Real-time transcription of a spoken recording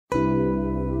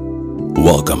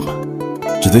Welcome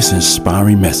to this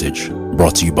inspiring message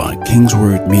brought to you by King's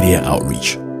Word Media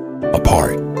Outreach, a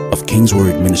part of King's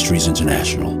Word Ministries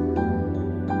International.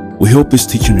 We hope this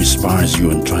teaching inspires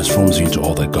you and transforms you into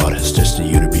all that God has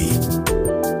destined you to be.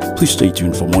 Please stay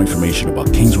tuned for more information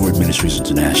about King's Word Ministries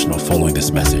International following this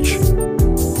message.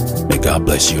 May God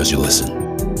bless you as you listen.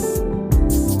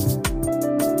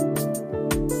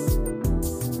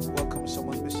 Welcome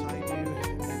someone beside you,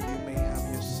 and you may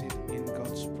have your seat in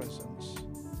God's presence.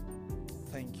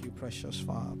 Thank you, precious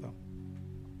Father.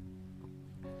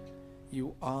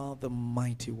 You are the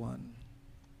mighty one.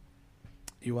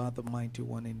 You are the mighty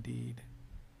one indeed.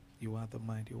 You are the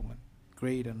mighty one.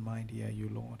 Great and mighty are you,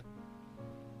 Lord.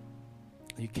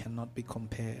 You cannot be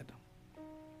compared.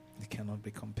 You cannot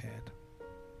be compared.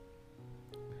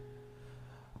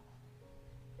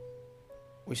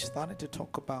 We started to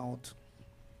talk about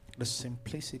the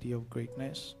simplicity of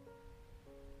greatness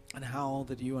and how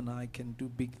that you and I can do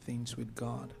big things with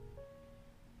God.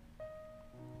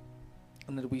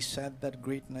 And that we said that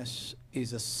greatness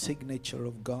is a signature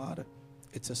of God.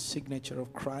 It's a signature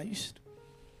of Christ.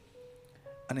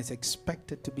 And it's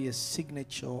expected to be a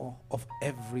signature of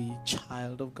every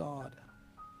child of God.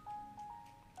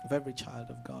 Of every child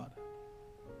of God.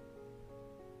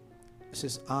 It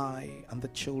says, I and the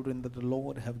children that the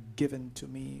Lord have given to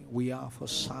me, we are for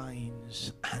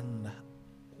signs and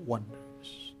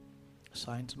wonders.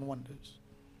 Signs and wonders.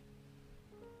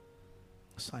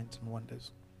 Signs and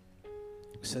wonders.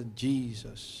 It said,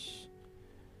 Jesus,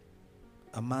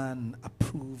 a man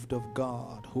approved of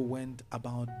God who went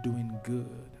about doing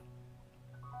good.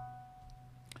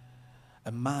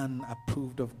 A man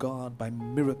approved of God by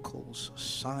miracles,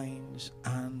 signs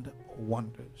and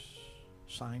wonders.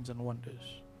 Signs and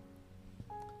wonders.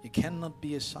 You cannot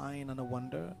be a sign and a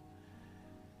wonder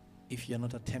if you're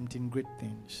not attempting great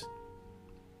things.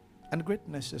 And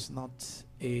greatness is not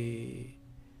a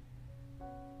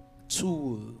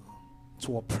tool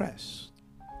to oppress.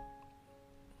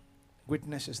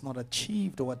 Greatness is not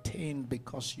achieved or attained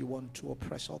because you want to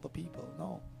oppress other people.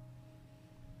 No.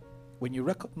 When you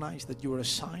recognize that you're a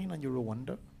sign and you're a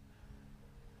wonder,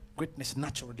 greatness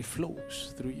naturally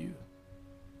flows through you.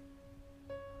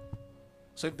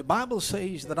 So if the Bible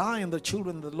says that I and the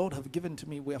children the Lord have given to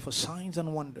me, we are for signs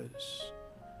and wonders,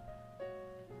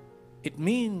 it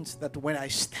means that when I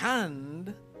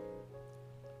stand,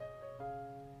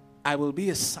 I will be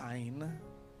a sign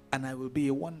and I will be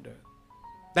a wonder.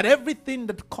 That everything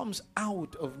that comes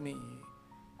out of me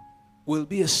will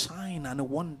be a sign and a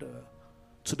wonder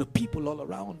to the people all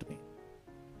around me.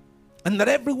 And that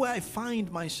everywhere I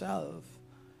find myself,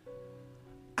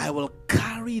 I will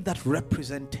carry that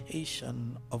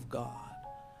representation of God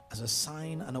as a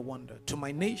sign and a wonder to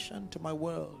my nation, to my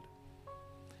world.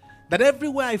 That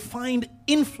everywhere I find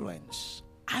influence,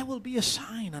 I will be a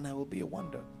sign and I will be a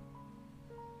wonder.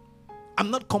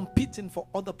 I'm not competing for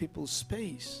other people's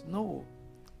space. No.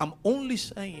 I'm only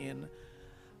saying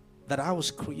that I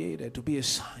was created to be a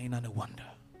sign and a wonder.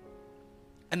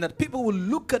 And that people will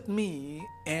look at me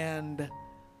and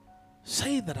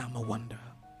say that I'm a wonder.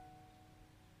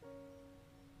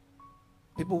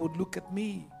 People would look at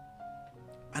me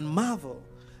and marvel,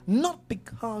 not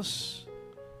because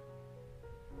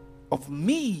of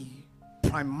me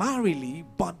primarily,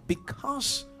 but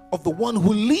because of the one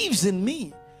who lives in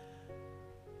me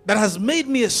that has made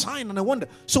me a sign and a wonder.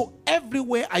 So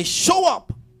everywhere I show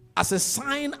up as a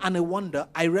sign and a wonder,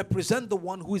 I represent the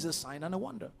one who is a sign and a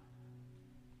wonder.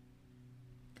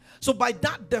 So by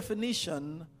that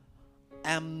definition,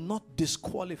 I am not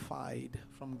disqualified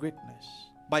from greatness.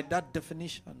 By that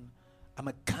definition, I'm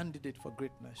a candidate for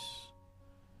greatness.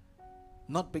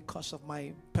 Not because of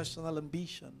my personal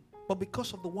ambition, but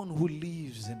because of the one who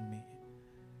lives in me.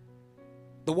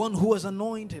 The one who has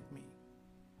anointed me.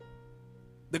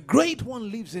 The great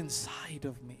one lives inside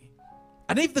of me.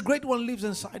 And if the great one lives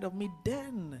inside of me,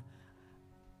 then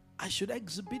I should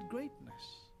exhibit greatness.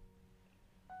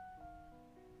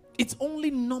 It's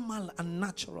only normal and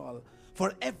natural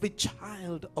for every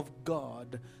child of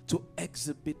God to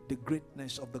exhibit the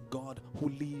greatness of the God who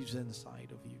lives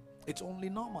inside of you. It's only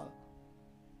normal.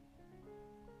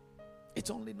 It's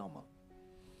only normal.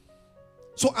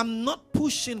 So I'm not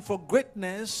pushing for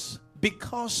greatness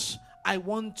because I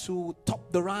want to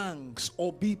top the ranks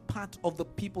or be part of the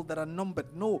people that are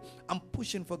numbered. No, I'm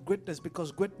pushing for greatness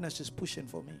because greatness is pushing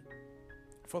for me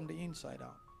from the inside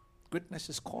out. Greatness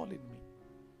is calling me.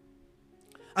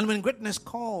 And when greatness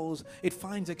calls, it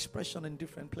finds expression in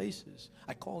different places.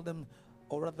 I call them,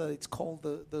 or rather it's called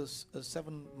the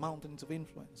 7 mountains of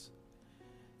influence.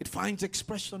 It finds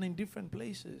expression in different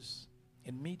places.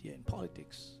 In media, in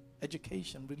politics,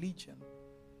 education, religion.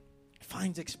 It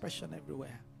finds expression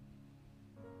everywhere.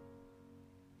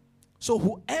 So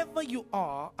whoever you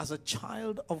are as a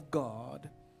child of God,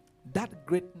 that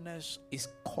greatness is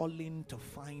calling to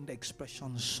find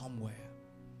expression somewhere.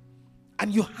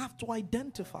 And you have to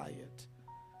identify it.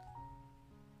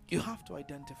 You have to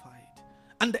identify it.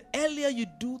 And the earlier you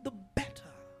do, the better.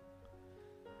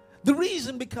 The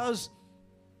reason, because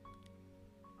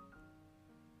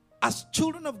as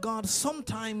children of God,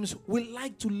 sometimes we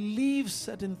like to leave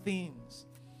certain things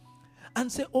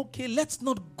and say, okay, let's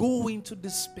not go into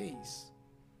this space.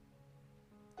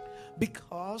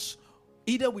 Because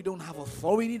either we don't have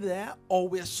authority there, or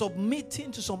we're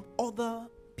submitting to some other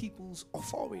people's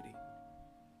authority.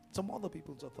 Some other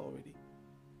people's authority.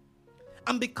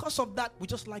 And because of that, we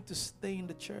just like to stay in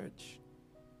the church.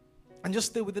 And just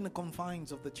stay within the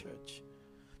confines of the church.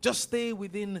 Just stay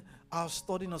within our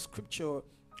studying of scripture,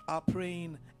 our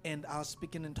praying, and our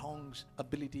speaking in tongues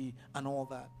ability and all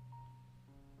that.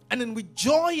 And then we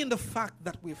joy in the fact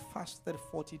that we've fasted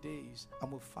 40 days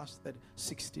and we've fasted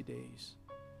 60 days.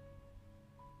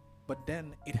 But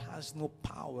then it has no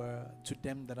power to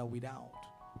them that are without.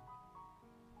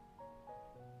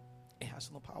 It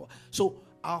has no power. So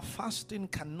our fasting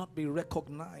cannot be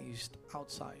recognized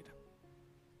outside.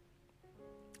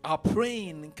 Our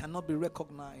praying cannot be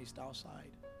recognized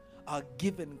outside. Our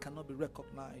giving cannot be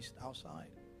recognized outside.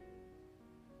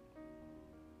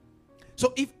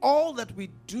 So if all that we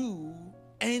do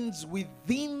ends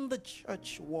within the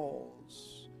church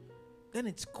walls, then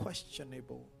it's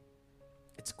questionable.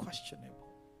 It's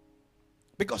questionable.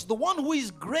 Because the one who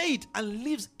is great and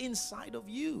lives inside of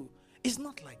you is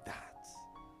not like that.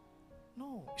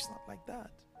 No, it's not like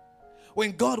that.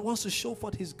 When God wants to show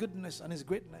forth his goodness and his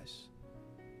greatness,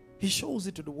 he shows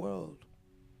it to the world.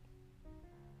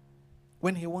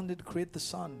 When he wanted to create the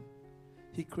sun,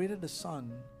 he created the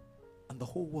sun and the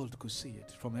whole world could see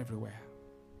it from everywhere.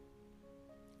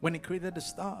 When he created the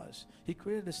stars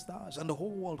and the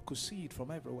whole world could see it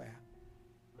from everywhere.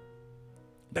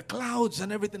 The clouds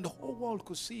and everything, the whole world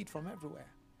could see it from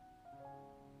everywhere.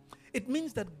 It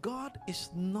means that God is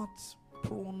not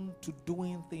prone to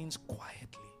doing things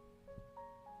quietly.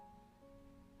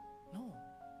 No.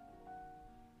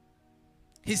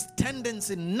 His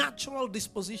tendency, natural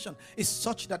disposition is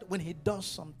such that when he does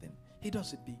something, he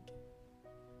does it big.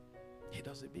 He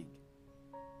does it big.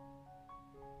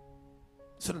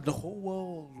 So that the whole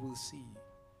world will see.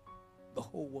 The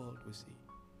whole world will see.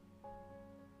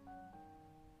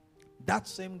 That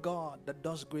same God that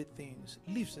does great things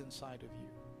lives inside of you.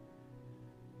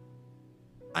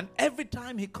 And every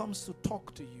time he comes to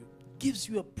talk to you, gives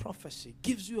you a prophecy,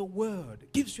 gives you a word,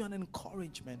 gives you an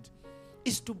encouragement,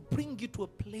 is to bring you to a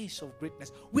place of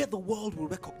greatness where the world will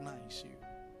recognize you.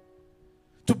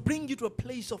 To bring you to a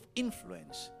place of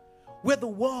influence where the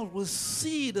world will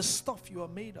see the stuff you are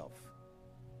made of.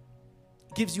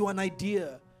 Gives you an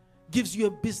idea, gives you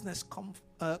a business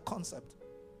concept.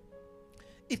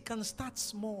 It can start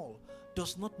small,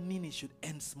 does not mean it should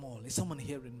end small. Is someone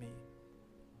hearing me?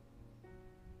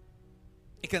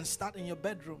 It can start in your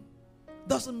bedroom,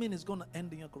 doesn't mean it's going to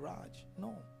end in your garage.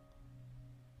 No.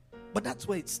 But that's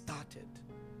where it started.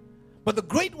 But the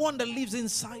great one that lives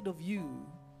inside of you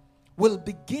will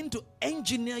begin to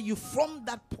engineer you from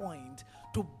that point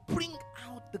to bring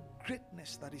out the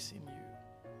greatness that is in you.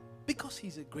 Because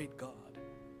he's a great God.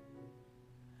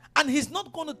 And he's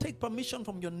not going to take permission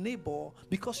from your neighbor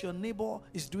because your neighbor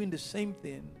is doing the same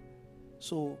thing.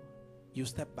 So you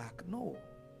step back. No.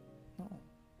 No.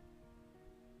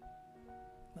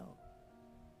 No.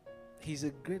 He's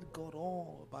a great God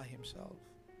all by himself.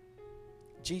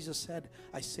 Jesus said,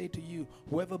 I say to you,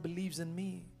 whoever believes in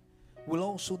me will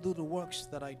also do the works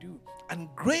that I do. And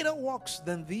greater works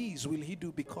than these will he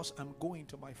do because I'm going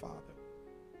to my Father.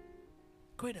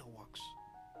 Greater works.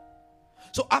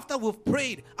 So after we've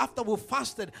prayed, after we've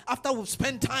fasted, after we've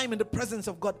spent time in the presence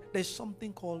of God, there's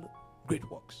something called great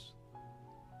works.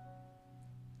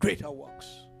 Greater works.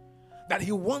 That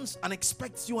he wants and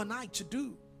expects you and I to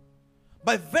do.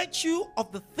 By virtue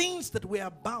of the things that we're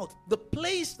about, the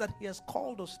place that he has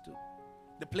called us to,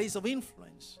 the place of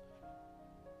influence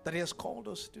that he has called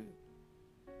us to.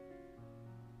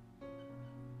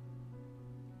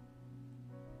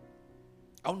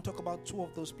 I want to talk about two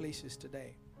of those places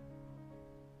today.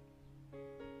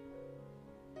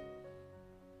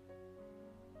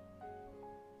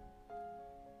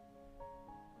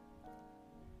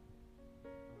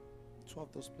 Two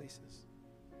of those places.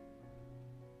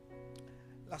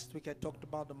 Last week I talked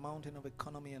about the mountain of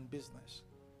economy and business.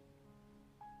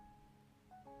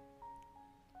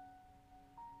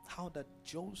 How that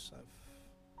Joseph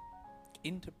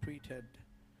interpreted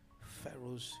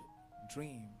Pharaoh's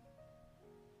dream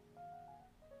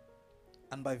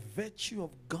And by virtue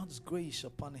of God's grace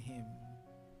upon him,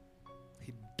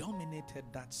 he dominated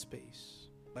that space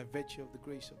by virtue of the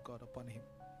grace of God upon him.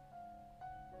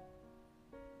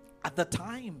 At the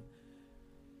time,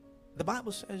 the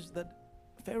Bible says that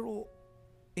Pharaoh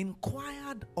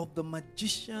inquired of the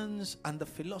magicians and the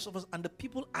philosophers and the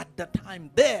people at the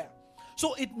time there.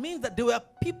 So it means that there were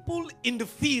people in the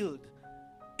field,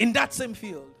 in that same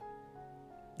field.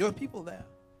 There were people there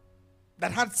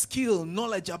that had skill,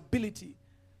 knowledge, ability.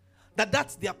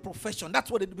 That's their profession. That's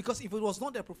what it, because if it was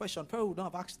not their profession, Pharaoh would not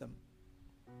have asked them.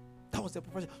 That was their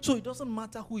profession. So it doesn't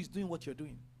matter who is doing what you're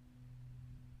doing.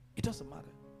 It doesn't matter.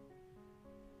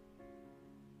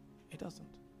 It doesn't.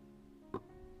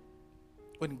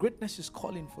 When greatness is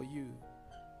calling for you,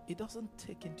 it doesn't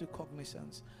take into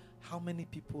cognizance how many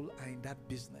people are in that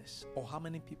business or how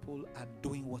many people are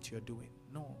doing what you're doing.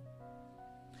 No.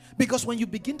 Because when you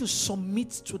begin to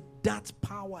submit to that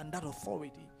power and that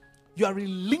authority, you are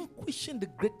relinquishing the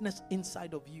greatness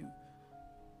inside of you.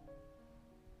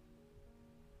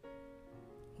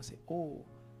 I say, oh,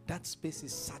 that space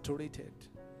is saturated.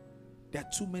 There are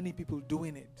too many people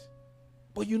doing it.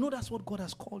 But you know that's what God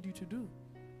has called you to do.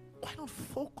 Why not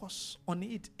focus on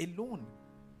it alone,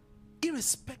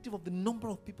 irrespective of the number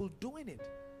of people doing it?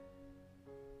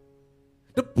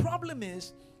 The problem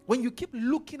is when you keep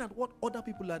looking at what other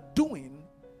people are doing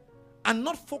and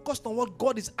not focused on what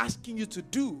God is asking you to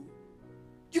do,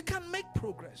 you can make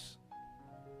progress.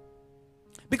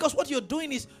 Because what you're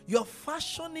doing is you're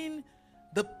fashioning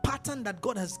the pattern that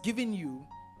God has given you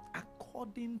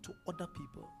according to other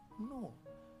people. No.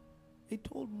 He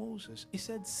told Moses, he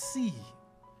said, see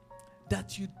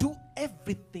that you do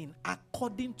everything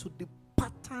according to the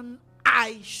pattern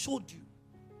I showed you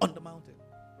on the mountain.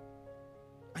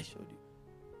 I showed you.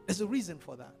 There's a reason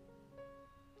for that.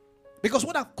 Because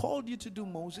what I've called you to do,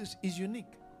 Moses, is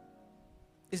unique.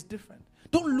 It's different.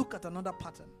 Don't look at another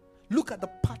pattern. Look at the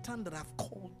pattern that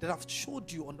I've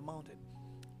showed you on the mountain.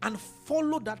 And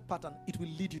follow that pattern. It will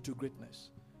lead you to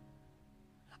greatness.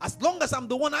 As long as I'm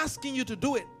the one asking you to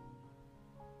do it.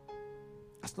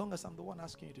 As long as I'm the one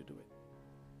asking you to do it.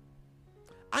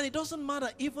 And it doesn't matter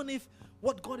even if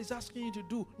what God is asking you to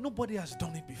do, nobody has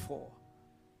done it before.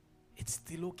 It's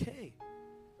still okay.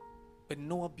 When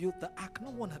Noah built the ark, no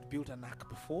one had built an ark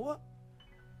before.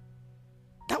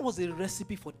 That was a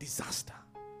recipe for disaster.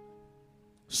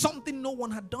 Something no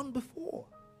one had done before.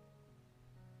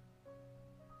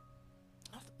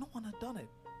 No one had done it.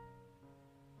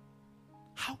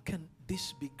 How can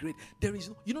this be great? There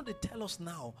is, they tell us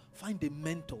now, find a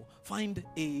mentor, find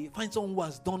someone who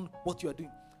has done what you are doing.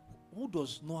 Who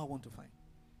does Noah want to find?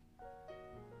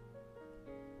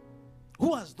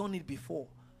 Who has done it before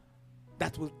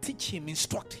that will teach him,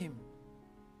 instruct him?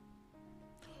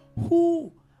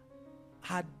 Who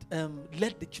had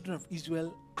led the children of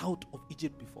Israel out of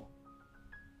Egypt before?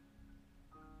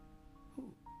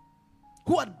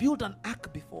 Who had built an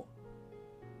ark before?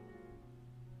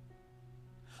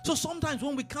 So sometimes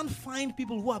when we can't find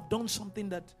people who have done something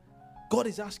that God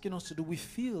is asking us to do, we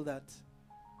feel that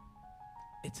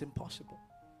it's impossible.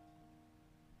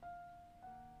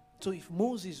 So if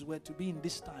Moses were to be in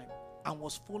this time and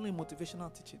was following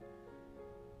motivational teaching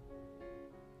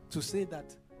to say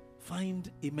that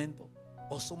find a mentor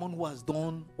or someone who has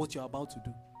done what you're about to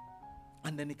do,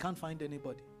 and then he can't find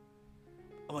anybody.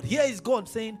 But here is God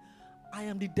saying, I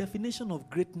am the definition of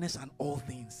greatness and all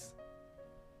things.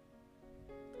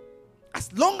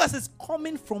 As long as it's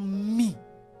coming from me,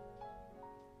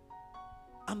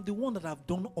 I'm the one that have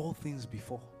done all things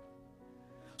before.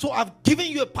 So I've given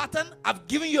you a pattern, I've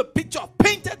given you a picture, I've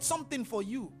painted something for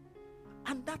you.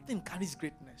 And that thing carries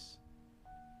greatness.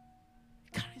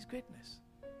 It carries greatness.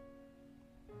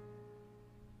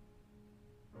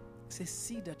 It says,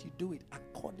 see that you do it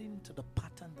according to the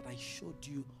pattern that I showed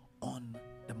you on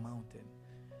the mountain.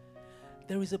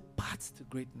 There is a path to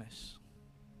greatness.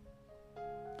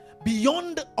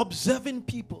 Beyond observing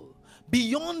people,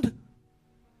 beyond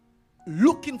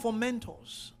looking for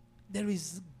mentors, there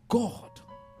is God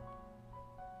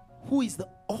who is the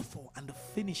author and the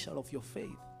finisher of your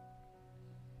faith.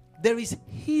 There is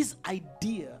his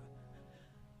idea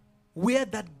where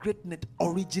that greatness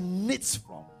originates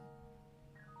from.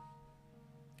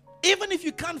 Even if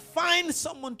you can't find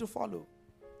someone to follow,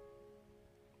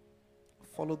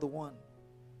 follow the one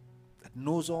that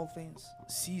knows all things,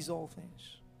 sees all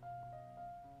things.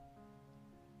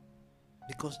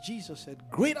 Because Jesus said,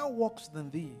 greater works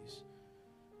than these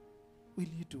will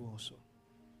you do also.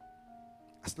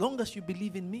 As long as you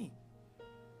believe in me,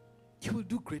 you will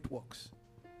do great works.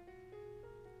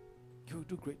 You will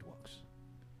do great works.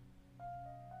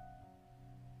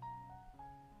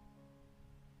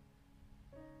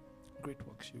 Great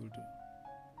works you will do.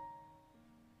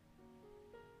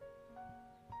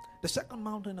 The second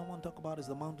mountain I want to talk about is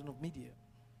the mountain of media.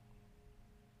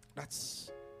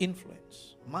 That's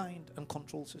influence, mind, and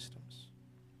control systems.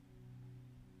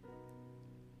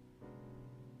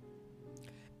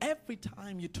 Every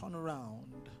time you turn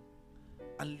around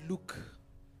and look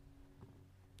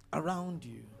around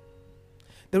you,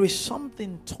 there is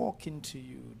something talking to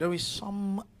you. There is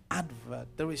some advert.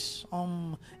 There is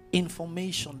some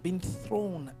information being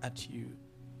thrown at you.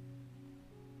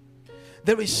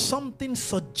 There is something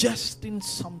suggesting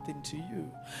something to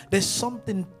you. There's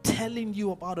something telling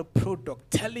you about a product,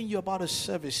 telling you about a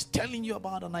service, telling you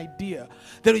about an idea.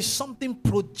 There is something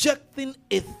projecting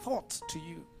a thought to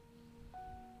you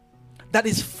that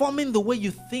is forming the way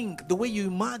you think, the way you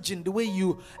imagine, the way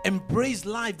you embrace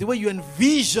life, the way you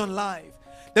envision life.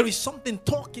 There is something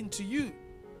talking to you.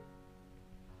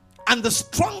 And the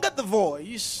stronger the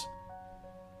voice,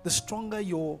 the stronger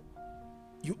you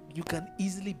can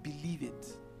easily believe it.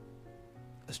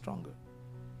 The stronger.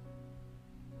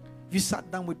 You sat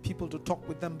down with people to talk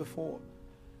with them before,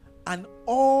 and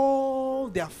all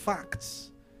their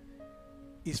facts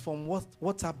is from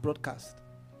WhatsApp broadcast.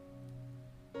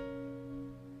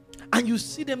 And you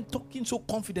see them talking so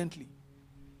confidently.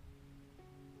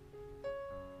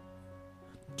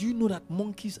 Do you know that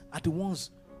monkeys are the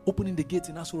ones opening the gates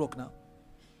in Aso Rock now?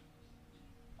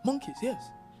 Monkeys, yes.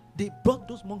 They brought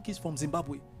those monkeys from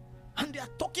Zimbabwe. And they are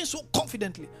talking so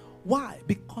confidently. Why?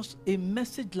 Because a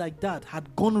message like that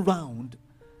had gone round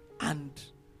and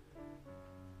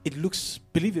it looks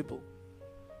believable.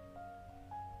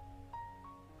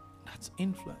 That's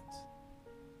influence.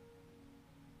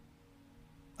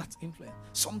 That's influence.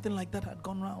 Something like that had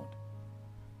gone round.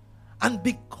 And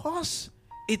because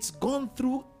it's gone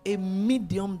through a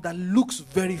medium that looks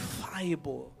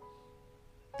verifiable,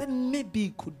 then maybe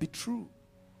it could be true.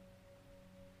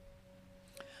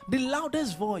 The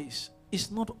loudest voice is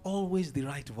not always the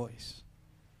right voice.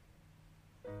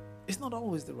 It's not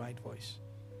always the right voice.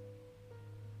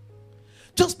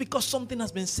 Just because something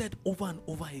has been said over and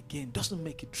over again doesn't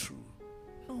make it true.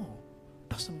 No,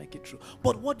 doesn't make it true.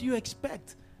 But what do you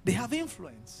expect? They have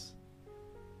influence.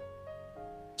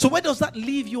 So where does that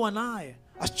leave you and I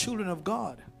as children of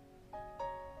God?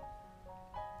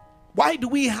 Why do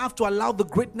we have to allow the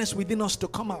greatness within us to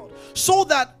come out? So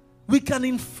that we can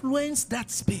influence that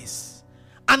space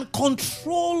and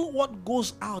control what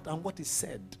goes out and what is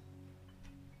said.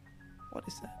 What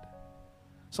is said?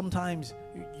 Sometimes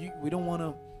we don't want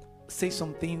to say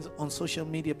some things on social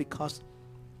media because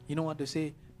you know what they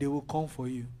say? They will come for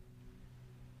you.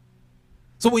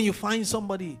 So when you find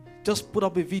somebody just put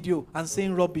up a video and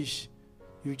saying rubbish,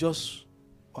 you just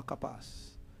walk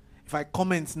past. If I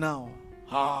comment now,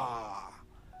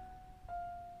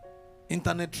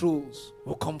 internet trolls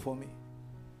will come for me.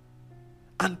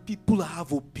 And people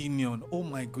have opinion. Oh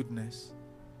my goodness.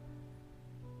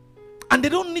 And they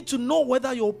don't need to know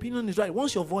whether your opinion is right.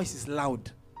 Once your voice is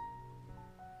loud.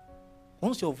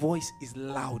 Once your voice is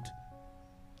loud.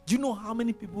 Do you know how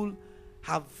many people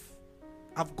have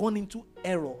gone into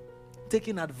error,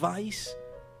 taking advice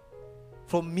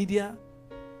from media,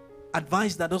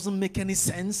 advice that doesn't make any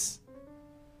sense?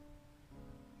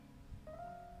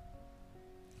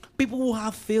 People who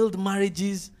have failed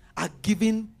marriages are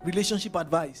giving relationship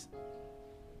advice.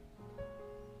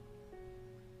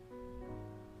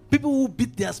 People who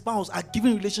beat their spouse are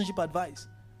giving relationship advice.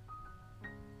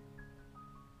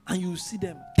 And you see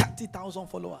them, 30,000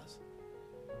 followers.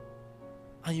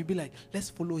 And you'll be like, let's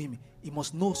follow him. He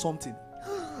must know something.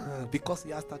 Because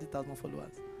he has 30,000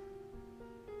 followers.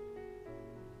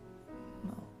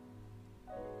 No.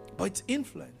 But it's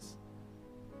influence.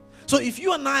 So if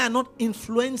you and I are not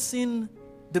influencing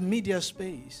the media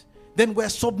space, then we're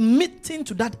submitting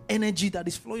to that energy that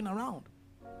is flowing around.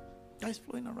 That is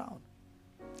flowing around.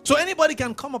 So anybody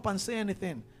can come up and say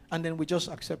anything, and then we just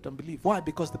accept and believe. Why?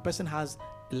 Because the person has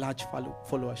large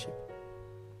followership.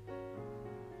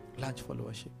 Large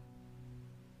followership.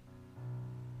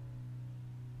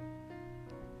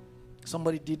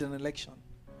 Somebody did an election,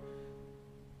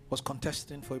 was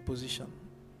contesting for a position.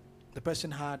 The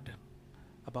person had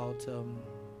about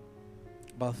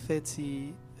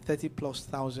 30 plus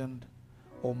thousand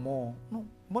or more. No,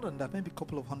 more than that, maybe a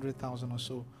couple of 100,000 or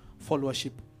so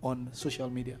followership on social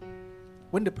media.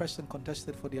 When the person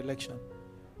contested for the election,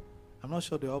 I'm not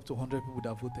sure there were up to 100 people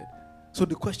that voted. So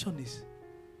the question is,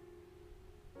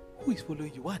 who is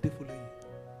following you? Why are they following you?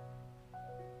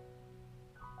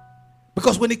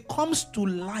 Because when it comes to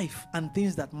life and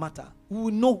things that matter, we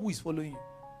will know who is following you.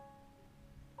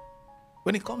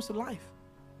 When it comes to life,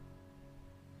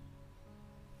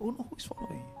 we will know who is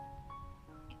following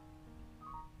you.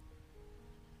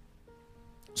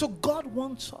 So God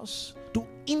wants us to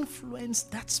influence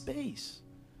that space.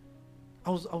 I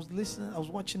was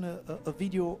watching a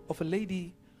video of a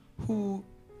lady who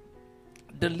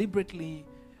deliberately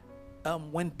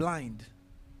went blind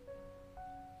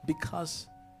because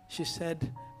she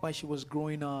said while she was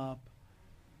growing up,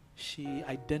 she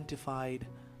identified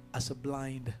as a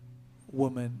blind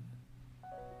woman.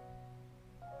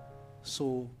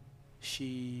 So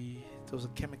there was a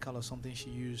chemical or something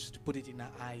she used to put it in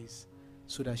her eyes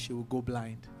so that she would go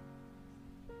blind.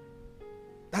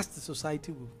 That's the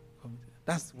society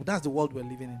that's the world we're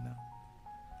living in now.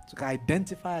 So I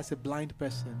identify as a blind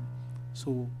person,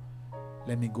 so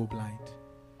let me go blind.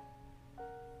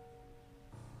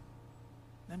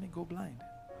 Let me go blind.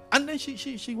 And then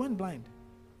she went blind.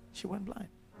 She went blind.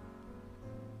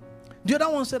 The other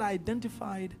one said I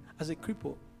identified as a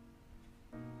cripple.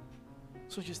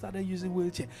 So she started using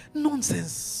wheelchair.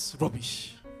 Nonsense,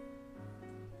 rubbish.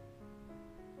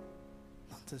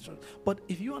 Nonsense. But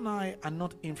if you and I are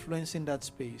not influencing that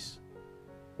space,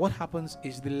 what happens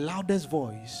is the loudest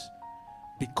voice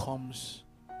becomes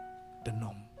the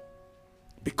norm.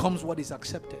 Becomes what is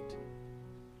accepted.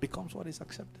 Becomes what is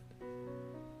accepted.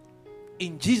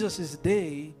 In Jesus'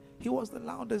 day, he was the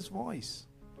loudest voice.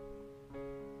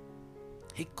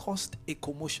 He caused a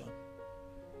commotion.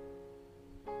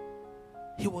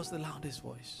 He was the loudest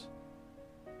voice.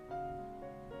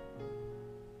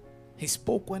 He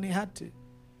spoke when he had to.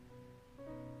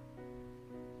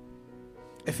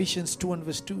 Ephesians 2 and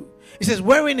verse 2. It says,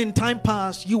 wherein in time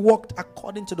past you walked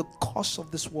according to the course of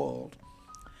this world,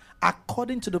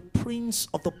 according to the prince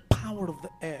of the power of the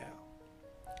air,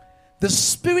 the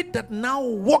spirit that now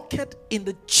walketh in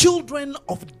the children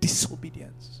of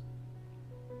disobedience.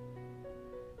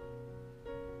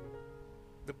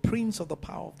 The prince of the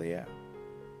power of the air.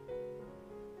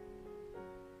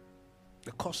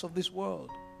 The course of this world.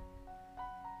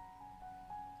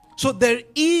 So there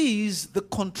is the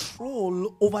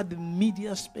control over the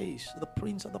media space, the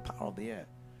prince of the power of the air.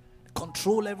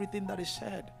 Control everything that is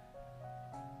said.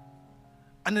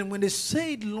 And then when they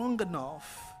say it long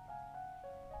enough,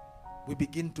 we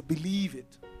begin to believe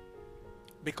it.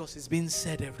 Because it's been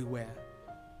said everywhere.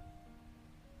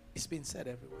 It's been said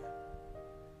everywhere.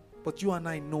 But you and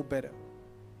I know better.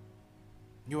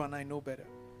 You and I know better.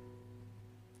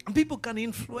 And people can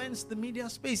influence the media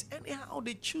space anyhow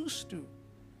they choose to.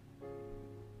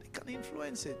 They can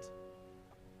influence it.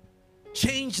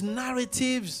 Change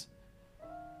narratives.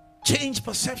 Change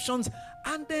perceptions.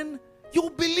 And then you'll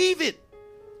believe it.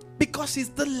 Because it's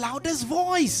the loudest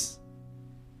voice.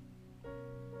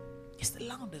 It's the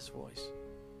loudest voice.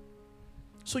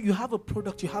 So you have a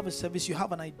product, you have a service, you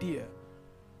have an idea.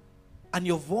 And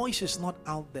your voice is not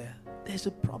out there. There's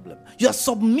a problem. You are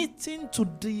submitting to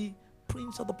the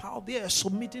prince of the power of the air,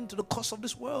 submitting to the course of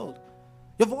this world.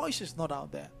 Your voice is not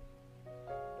out there.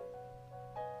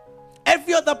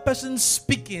 Every other person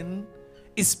speaking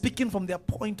is speaking from their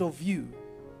point of view.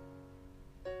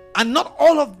 And not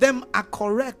all of them are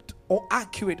correct or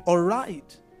accurate or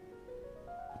right.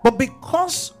 But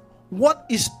because what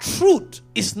is truth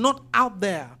is not out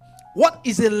there, what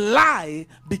is a lie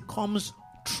becomes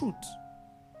truth.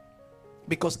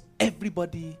 Because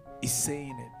everybody is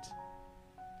saying it.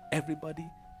 Everybody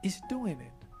is doing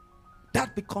it.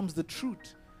 That becomes the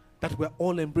truth that we're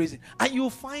all embracing. And you'll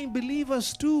find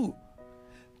believers too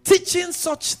teaching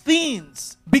such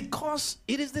things because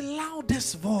it is the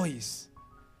loudest voice.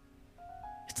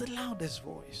 It's the loudest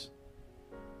voice.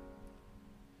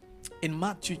 In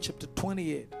Matthew chapter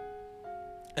 28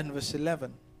 and verse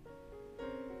 11,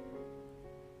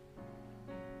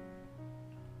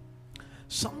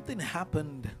 something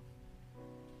happened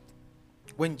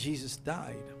when Jesus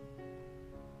died.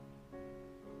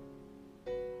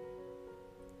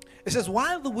 It says,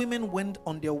 while the women went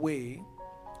on their way,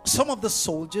 some of the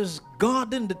soldiers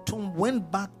guarding the tomb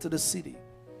went back to the city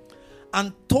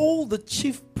and told the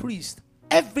chief priest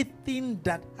everything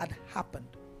that had happened.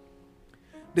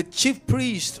 The chief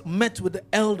priest met with the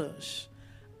elders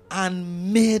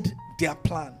and made their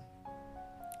plan.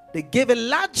 They gave a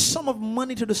large sum of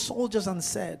money to the soldiers and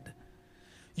said,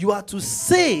 you are to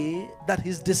say that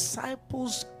his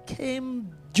disciples came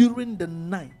during the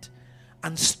night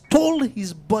and stole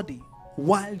his body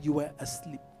while you were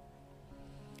asleep.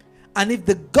 And if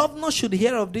the governor should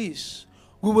hear of this,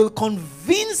 we will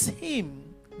convince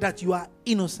him that you are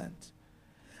innocent,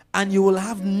 and you will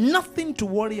have nothing to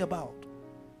worry about.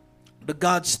 The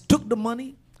guards took the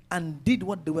money and did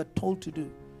what they were told to do.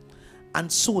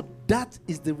 And so that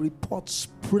is the report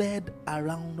spread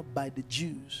around by the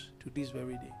Jews to this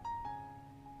very day.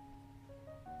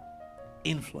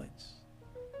 Influence.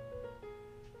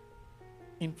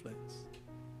 Influence.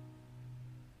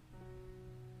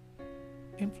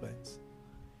 Influence.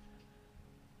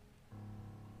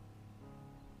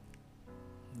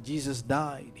 Jesus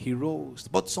died, he rose.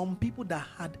 But some people that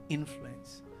had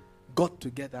influence got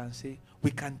together and say, we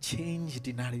can change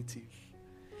the narrative.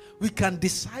 We can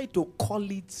decide to call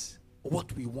it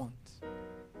what we want.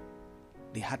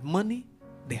 They had money,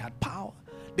 they had power,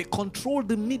 they controlled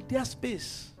the media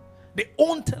space. They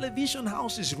own television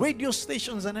houses, radio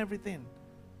stations, and everything.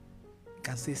 You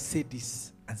can say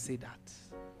this and say that.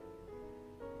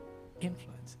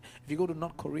 Influence. If you go to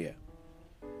North Korea,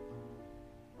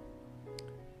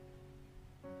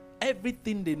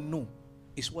 everything they know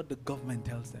is what the government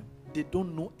tells them. They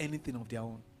don't know anything of their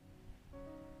own.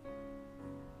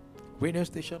 Radio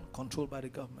station controlled by the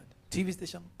government. TV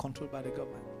station controlled by the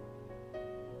government.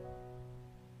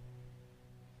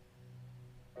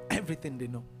 Everything they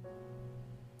know.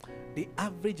 The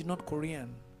average North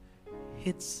Korean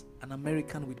hates an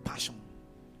American with passion.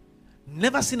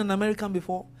 Never seen an American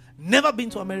before, never been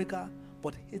to America,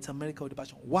 but hates America with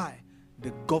passion. Why?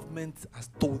 The government has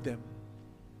told them.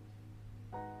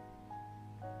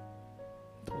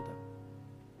 Told them.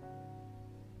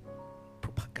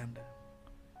 Propaganda.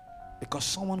 Because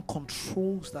someone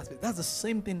controls that. That's the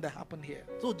same thing that happened here.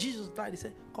 So Jesus died. He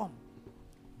said, come,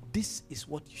 this is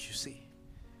what you should say.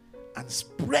 And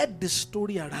spread the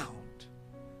story around.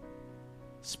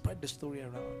 Spread the story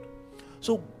around.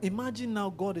 So imagine now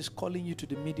God is calling you to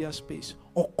the media space,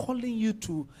 or calling you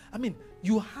to,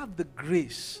 you have the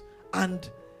grace. And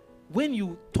when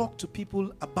you talk to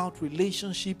people about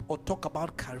relationship or talk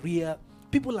about career,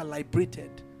 people are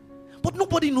liberated. But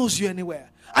nobody knows you anywhere.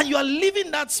 And you are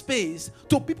leaving that space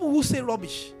to people who say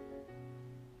rubbish.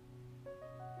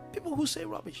 People who say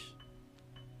rubbish.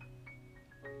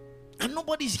 And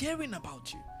nobody's hearing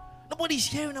about you. Nobody's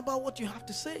hearing about what you have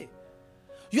to say.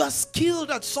 You are skilled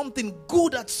at something,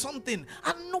 good at something,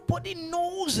 and nobody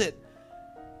knows it.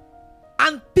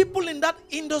 And people in that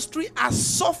industry are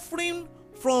suffering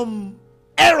from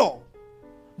error,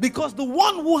 because the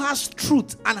one who has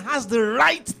truth and has the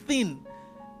right thing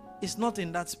is not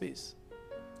in that space.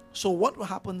 So what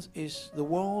happens is the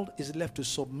world is left to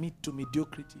submit to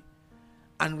mediocrity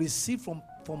and receive from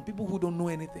people who don't know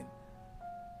anything.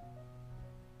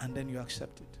 And then you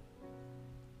accept it.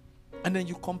 And then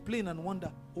you complain and wonder,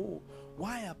 oh,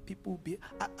 why are people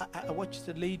I watched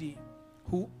a lady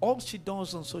who all she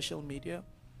does on social media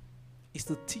is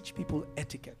to teach people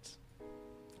etiquette.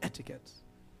 Etiquette.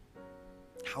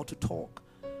 How to talk,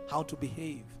 how to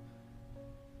behave.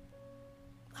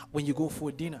 When you go for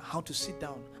a dinner, how to sit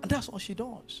down. And that's all she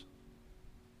does.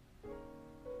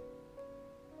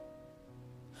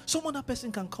 Some other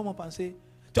person can come up and say,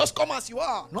 just come as you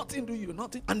are. Nothing do you.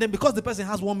 Nothing. And then because the person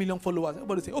has 1 million followers,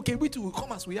 everybody say, okay, we too will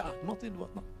come as we are. Nothing.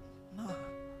 No.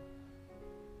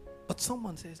 But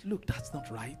someone says, look, that's not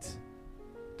right.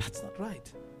 That's not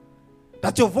right.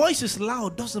 That your voice is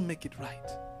loud doesn't make it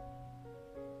right.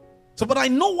 So, but I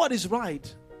know what is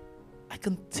right. I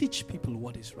can teach people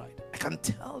what is right. I can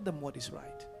tell them what is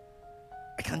right.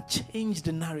 I can change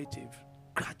the narrative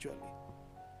gradually.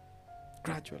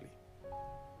 Gradually.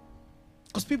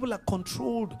 Because people are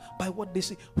controlled by what they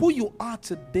say. Who you are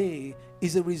today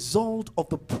is a result of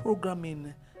the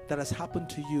programming that has happened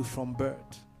to you from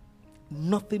birth.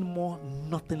 Nothing more,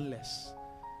 nothing less.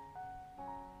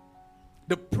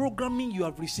 The programming you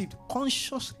have received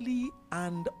consciously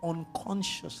and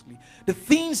unconsciously. The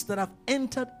things that have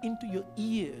entered into your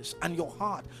ears and your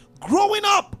heart. Growing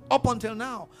up until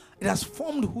now. It has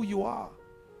formed who you are.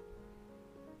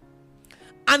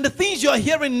 And the things you're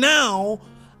hearing now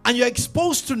and you're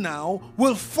exposed to now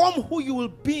will form who you will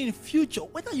be in future,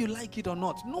 whether you like it or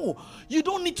not. No, you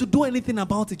don't need to do anything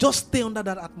about it. Just stay under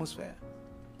that atmosphere.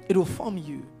 It will form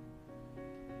you.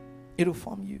 It will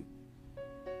form you.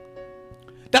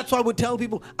 That's why we tell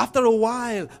people, after a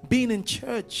while being in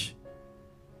church,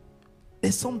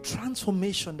 there's some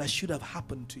transformation that should have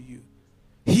happened to you.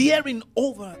 Hearing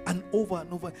over and over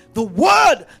and over the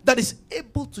word that is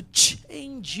able to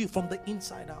change you from the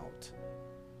inside out.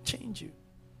 Change you.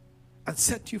 And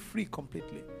set you free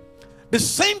completely. The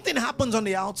same thing happens on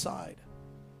the outside.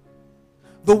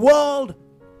 The world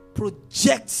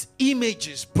projects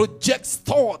images, projects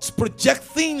thoughts, projects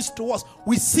things to us.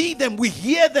 We see them, we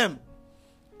hear them.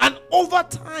 And over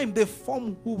time, they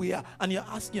form who we are. And you're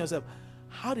asking yourself,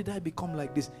 how did I become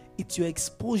like this? It's your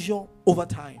exposure over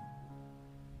time.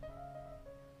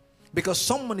 Because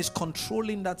someone is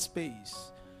controlling that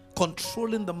space,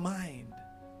 controlling the mind.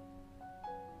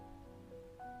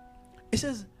 It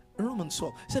says, in Romans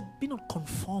 12, it said, be not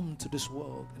conformed to this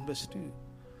world, in verse 2,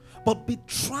 but be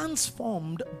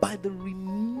transformed by the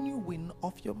renewing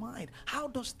of your mind. How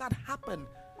does that happen?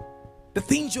 The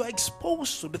things you're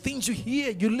exposed to, the things you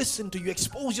hear, you listen to, you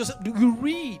expose yourself, you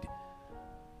read,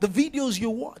 the videos you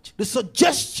watch, the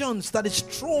suggestions that is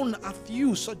thrown at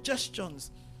you,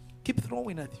 suggestions. Keep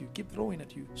throwing at you,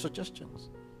 suggestions.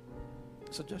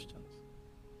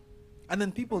 And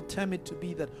then people term it to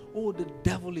be that, oh, the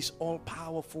devil is all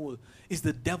powerful. It's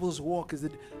the devil's work. Is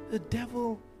the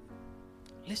devil?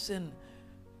 Listen,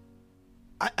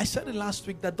 I said it last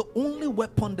week that the only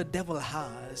weapon the devil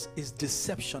has is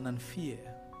deception and fear.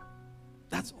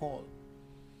 That's all.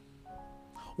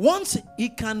 Once he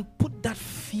can put that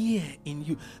fear in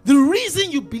you, the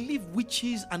reason you believe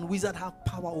witches and wizards have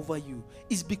power over you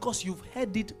is because you've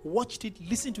heard it, watched it,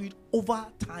 listened to it over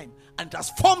time, and it has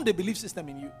formed a belief system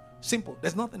in you. Simple.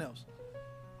 There's nothing else.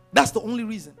 That's the only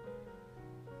reason.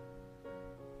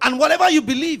 And whatever you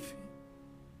believe,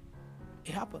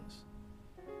 it happens.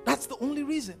 That's the only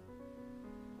reason.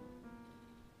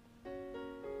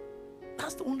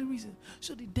 That's the only reason.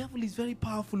 So the devil is very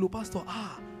powerful, Pastor.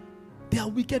 There are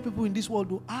wicked people in this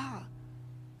world.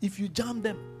 If you jam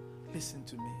them, listen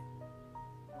to me.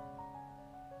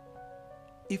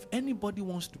 If anybody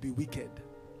wants to be wicked,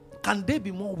 can they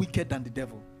be more wicked than the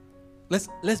devil?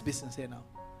 Let's be sincere now.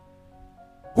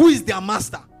 Who is their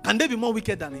master? Can they be more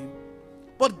wicked than him?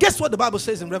 But guess what the Bible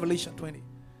says in Revelation 20?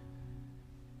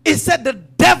 It said the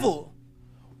devil,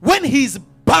 when he's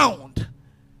bound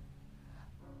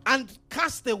and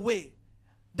cast away,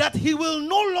 that he will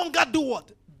no longer do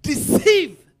what?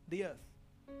 Deceive the earth.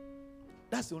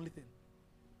 That's the only thing.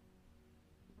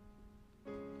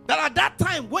 That at that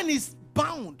time when he's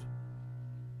bound,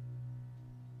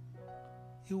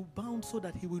 he will bound so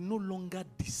that he will no longer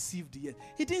deceive the earth.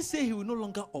 He didn't say he will no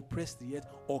longer oppress the earth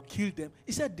or kill them.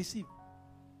 He said deceive.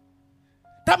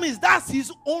 That means that's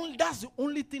the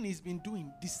only thing he's been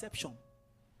doing. Deception.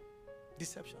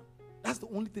 That's the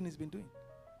only thing he's been doing.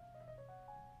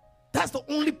 That's the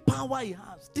only power he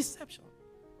has. Deception.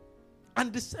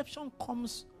 And deception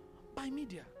comes by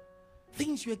media.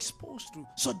 Things you're exposed to.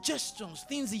 Suggestions.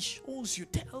 Things he shows you,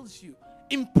 tells you.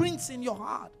 Imprints in your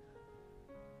heart.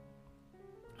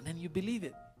 And then you believe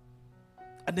it.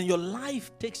 And then your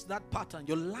life takes that pattern.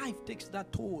 Your life takes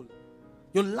that toll.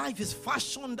 Your life is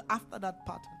fashioned after that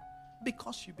pattern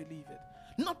because you believe it.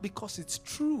 Not because it's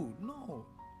true. No.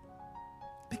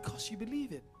 Because you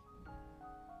believe it.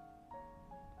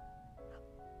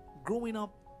 Growing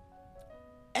up,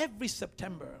 every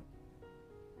September,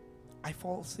 I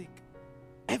fall sick.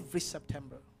 Every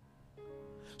September.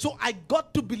 So I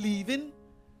got to believing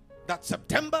that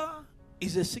September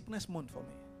is a sickness month for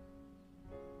me.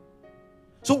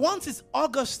 So once it's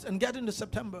August and getting to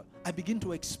September, I begin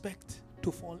to expect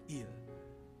to fall ill.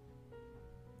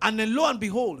 And then lo and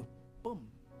behold, boom,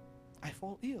 I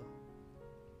fall ill.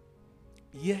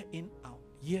 Year in, out,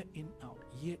 year in, out,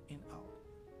 year in, out.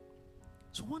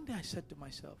 So one day I said to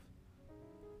myself,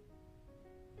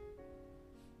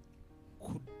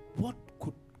 what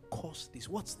could cause this?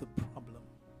 What's the problem?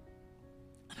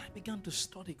 And I began to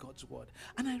study God's word.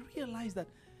 And I realized that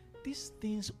these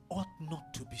things ought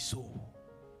not to be so.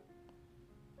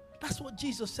 That's what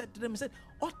Jesus said to them. He said,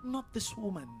 ought not this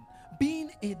woman,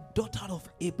 being a daughter of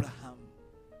Abraham,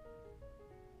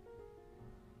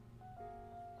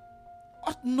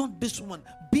 ought not this woman,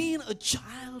 being a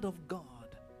child of God,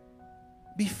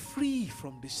 be free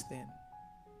from this thing?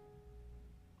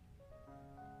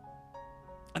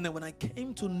 And then when I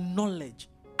came to knowledge,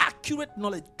 accurate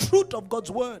knowledge, truth of God's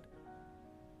word,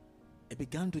 it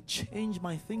began to change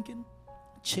my thinking,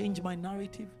 change my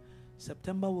narrative.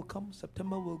 September will come,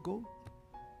 September will go.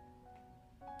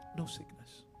 No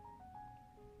sickness.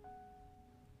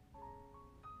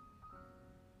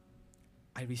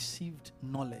 I received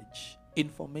knowledge,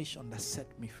 information that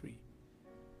set me free.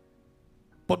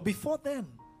 But before then,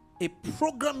 a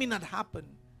programming had happened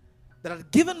that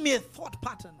had given me a thought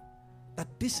pattern that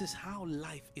this is how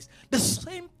life is. The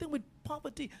same thing with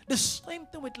poverty, the same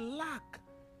thing with lack.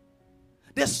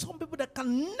 There's some people that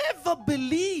can never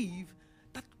believe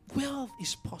that wealth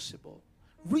is possible,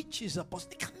 riches are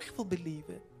possible. They can never believe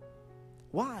it.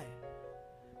 Why?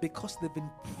 Because they've been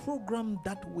programmed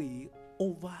that way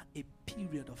over a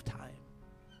period of time.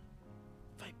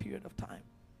 For a period of time.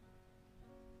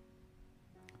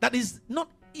 That is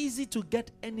not easy to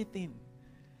get anything.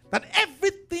 That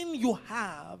everything you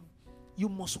have, you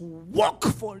must work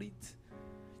for it.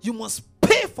 You must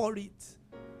pay for it.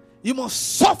 You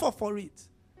must suffer for it.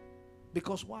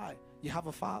 Because why? You have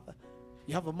a father,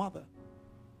 you have a mother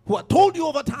who have told you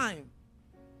over time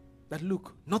that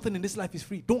look, nothing in this life is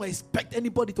free. Don't expect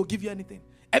anybody to give you anything.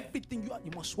 Everything you are,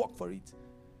 you must work for it.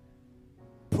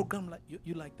 Program like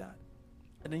you like that.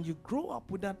 And then you grow up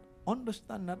with that,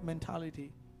 understand that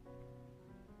mentality.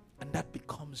 And that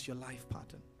becomes your life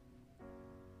pattern.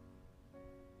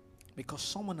 Because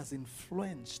someone has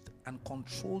influenced and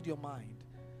controlled your mind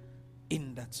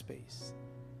in that space.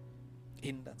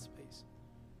 In that space.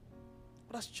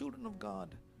 But as children of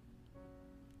God,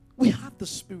 we have the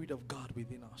Spirit of God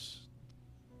within us.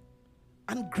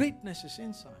 And greatness is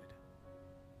inside.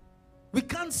 We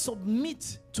can't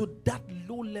submit to that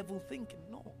low-level thinking.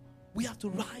 No. We have to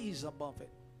rise above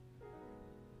it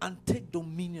and take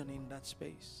dominion in that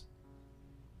space.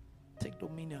 Take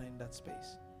dominion in that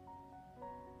space.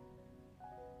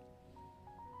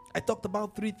 I talked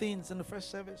about 3 things in the first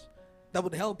service that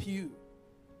would help you.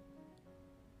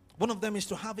 One of them is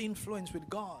to have influence with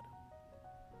God.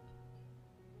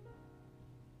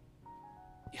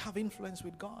 You have influence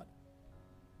with God.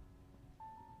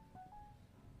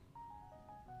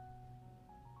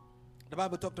 The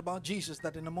Bible talked about Jesus,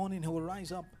 that in the morning he will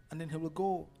rise up and then he will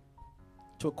go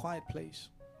to a quiet place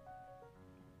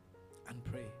and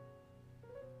pray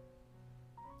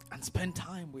and spend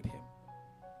time with him.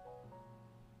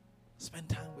 Spend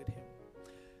time with him.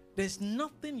 There's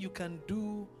nothing you can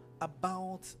do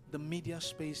about the media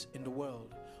space in the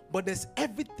world, but there's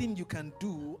everything you can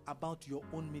do about your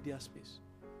own media space.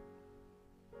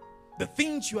 The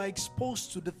things you are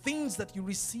exposed to, the things that you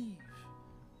receive,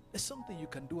 there's something you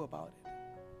can do about it.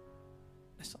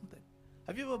 There's something.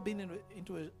 Have you ever been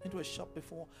into a shop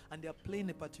before and they are playing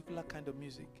a particular kind of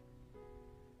music?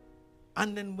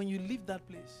 And then when you leave that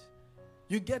place,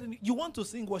 you want to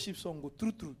sing worship song, go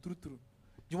through.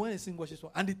 You want to sing worship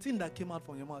song, and the thing that came out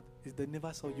from your mouth is they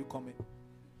never saw you coming.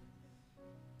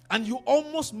 And you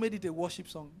almost made it a worship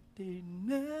song. They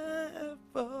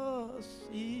never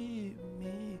see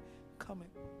me coming.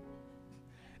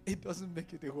 It doesn't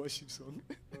make it a worship song.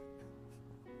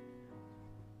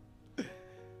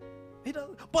 It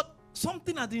doesn't. But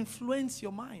something had influenced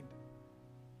your mind.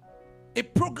 A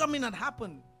programming had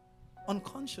happened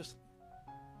unconsciously.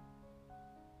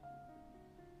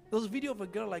 There was a video of a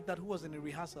girl like that who was in a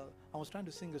rehearsal. I was trying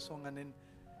to sing a song, and then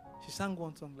she sang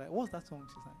one song. Like, what's that song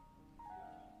she sang?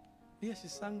 Yeah, she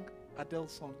sang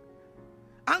Adele's song.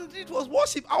 And it was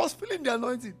worship. I was feeling the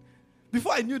anointing.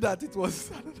 Before I knew that it was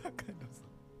another kind of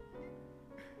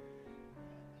song.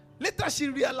 Later she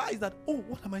realized that, oh,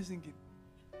 what am I singing?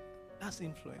 That's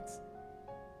influence.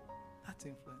 That's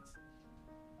influence.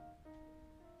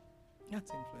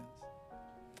 That's influence.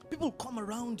 People come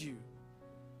around you.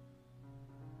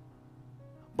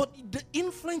 But the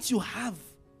influence you have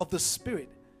of the Spirit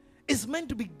is meant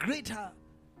to be greater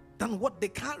than what they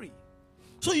carry.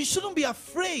 So you shouldn't be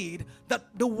afraid that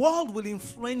the world will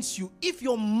influence you if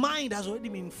your mind has already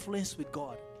been influenced with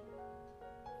God.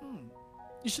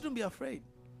 You shouldn't be afraid.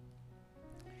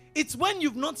 It's when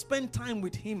you've not spent time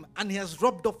with Him and He has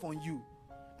rubbed off on you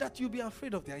that you'll be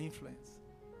afraid of their influence.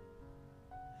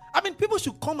 I mean, people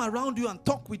should come around you and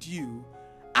talk with you,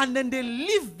 and then they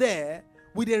live there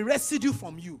with a residue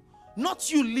from you,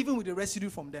 not you living with a residue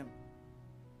from them.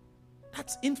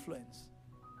 That's influence.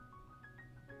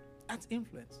 That's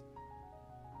influence.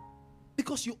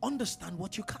 Because you understand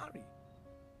what you carry.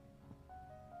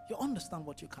 You understand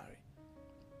what you carry.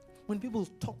 When people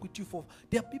talk with you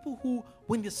there are people who,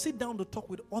 when they sit down to talk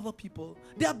with other people,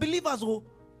 they are believers or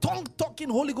tongue-talking,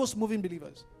 Holy Ghost moving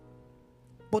believers.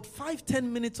 But 5-10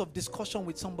 minutes of discussion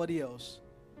with somebody else,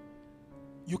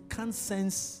 you can't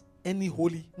sense any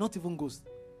holy, not even ghost,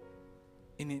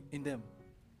 in them.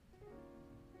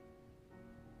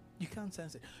 You can't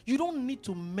sense it. You don't need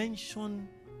to mention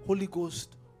Holy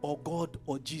Ghost or God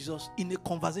or Jesus in a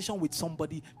conversation with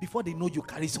somebody before they know you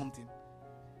carry something.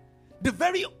 The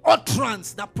very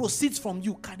utterance that proceeds from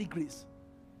you carry grace.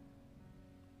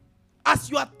 As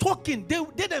you are talking,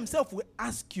 they themselves will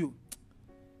ask you,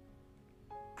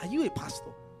 are you a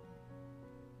pastor?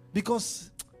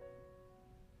 Because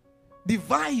the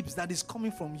vibes that is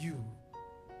coming from you,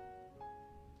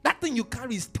 that thing you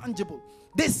carry is tangible.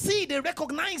 They see, they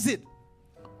recognize it,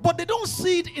 but they don't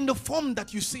see it in the form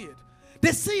that you see it.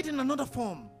 They see it in another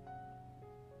form.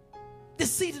 They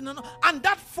see it in another, and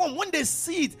that form, when they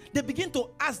see it, they begin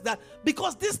to ask that,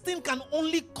 because this thing can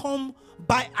only come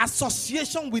by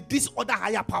association with this other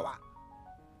higher power.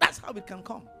 That's how it can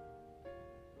come.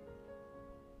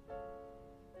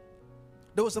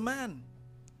 There was a man,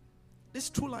 this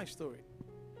true life story.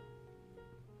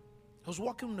 He was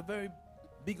working in a very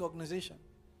big organization.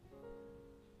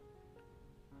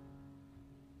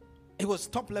 It was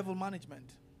top level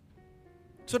management.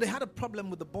 So they had a problem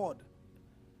with the board.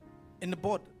 In the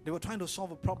board, they were trying to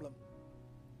solve a problem.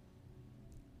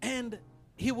 And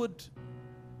he went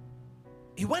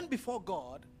before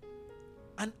God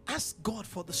and asked God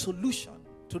for the solution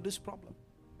to this problem.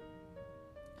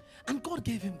 And God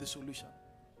gave him the solution.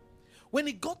 When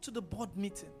he got to the board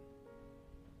meeting,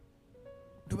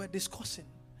 they were discussing.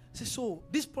 He said, so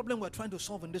this problem we're trying to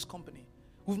solve in this company,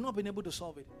 we've not been able to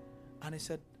solve it. And he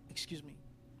said, excuse me,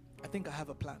 I think I have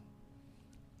a plan.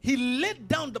 He laid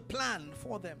down the plan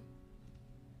for them.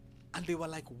 And they were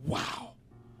like, wow.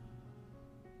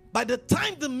 By the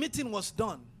time the meeting was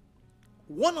done,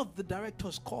 one of the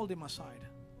directors called him aside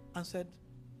and said,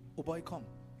 oh boy, come.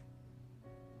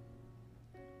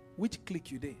 Which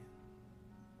clique you there?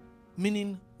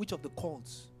 Meaning, which of the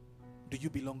cults do you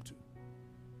belong to?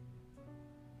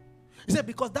 He said,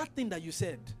 because that thing that you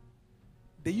said,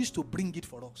 they used to bring it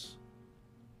for us.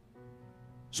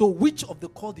 So which of the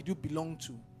cult did you belong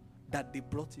to that they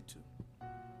brought it to?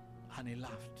 And he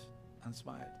laughed and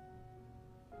smiled.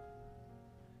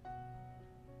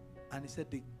 And he said,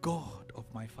 the God of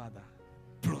my father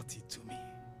brought it to me.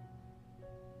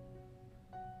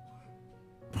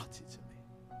 Brought it to me.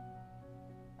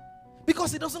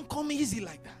 Because it doesn't come easy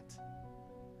like that.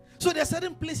 So there are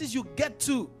certain places you get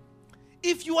to.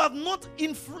 If you have not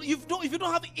if you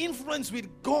don't have influence with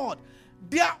God,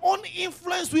 their own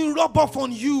influence will rub off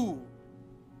on you.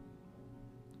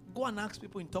 Go and ask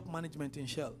people in top management in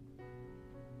Shell.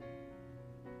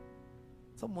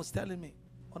 Someone was telling me,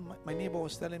 my neighbor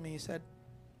was telling me, he said,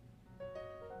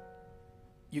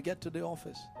 you get to the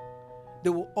office, they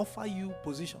will offer you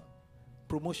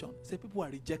promotion. Say people are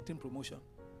rejecting promotion.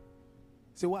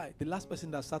 Say why? The last person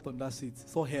that sat on that seat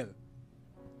saw hell.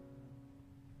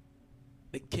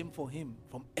 They came for him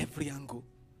from every angle.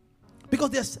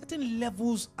 Because there are certain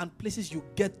levels and places you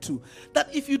get to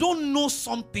that if you don't know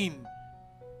something,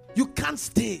 you can't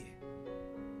stay.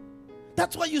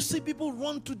 That's why you see people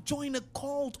run to join a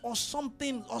cult or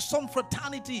something or some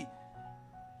fraternity.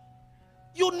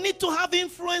 You need to have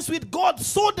influence with God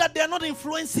so that they are not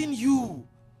influencing you.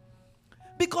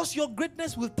 Because your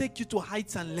greatness will take you to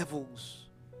heights and levels.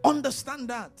 Understand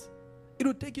that. It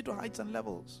will take you to heights and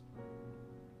levels.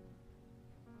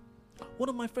 One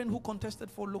of my friends who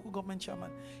contested for local government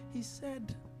chairman, he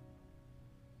said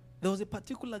there was a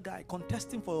particular guy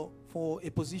contesting for a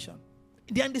position.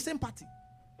 They are in the same party.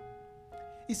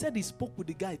 He said he spoke with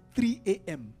the guy 3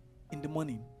 a.m. in the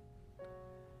morning.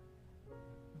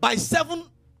 By 7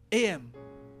 a.m.,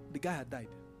 the guy had died.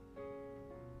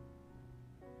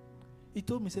 He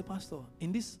told me, say, Pastor,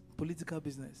 in this political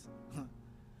business,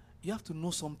 you have to know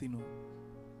something.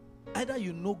 Either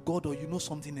you know God or you know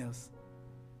something else.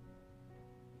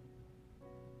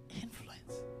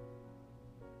 Influence.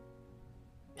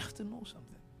 You have to know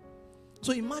something.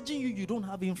 So imagine you don't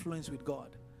have influence with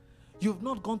God. You've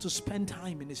not gone to spend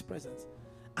time in His presence.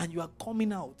 And you are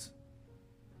coming out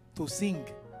to sing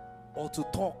or to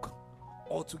talk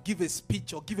or to give a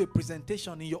speech or give a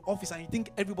presentation in your office and you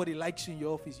think everybody likes you in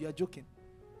your office. You are joking.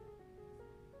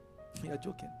 You are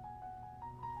joking.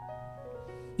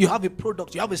 You have a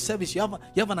product, you have a service, you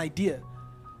have an idea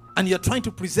and you're trying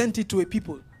to present it to a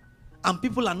people. And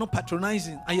people are not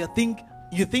patronizing, and you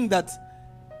think that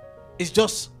it's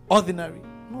just ordinary.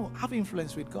 No, have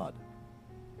influence with God.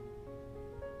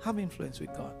 Have influence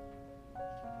with God.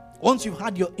 Once you've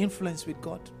had your influence with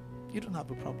God, you don't have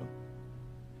a problem.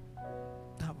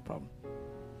 Don't have a problem.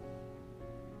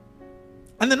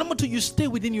 And then number 2, you stay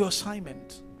within your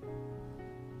assignment.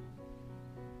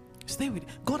 Stay with it.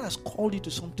 God has called you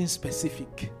to something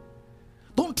specific.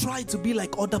 Don't try to be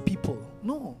like other people.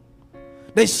 No.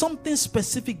 There's something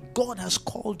specific God has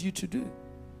called you to do.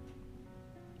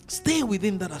 Stay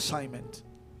within that assignment.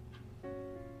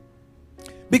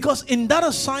 Because in that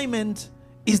assignment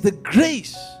is the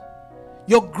grace.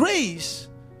 Your grace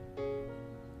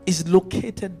is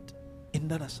located in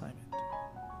that assignment.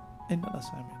 In that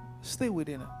assignment. Stay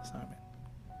within that assignment.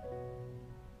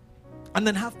 And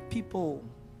then have people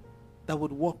that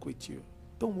would walk with you.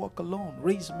 Don't walk alone.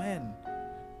 Raise men.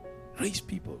 Raise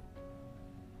people.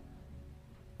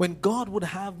 When God would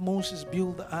have Moses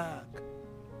build the ark,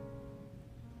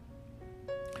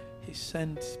 He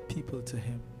sent people to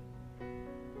him.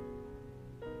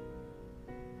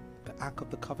 The Ark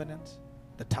of the Covenant,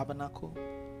 the tabernacle,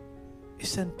 He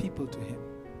sent people to him.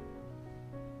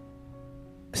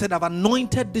 He said, I've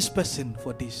anointed this person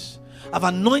for this. I've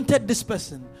anointed this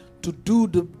person to do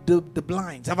the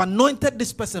blinds. I've anointed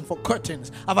this person for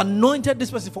curtains. I've anointed this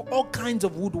person for all kinds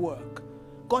of woodwork.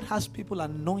 God has people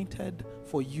anointed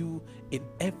for you in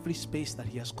every space that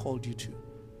He has called you to.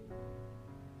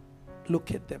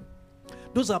 Locate them.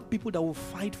 Those are people that will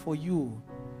fight for you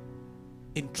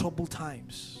in troubled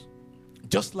times.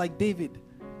 Just like David.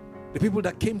 The people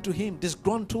that came to him,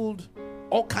 disgruntled,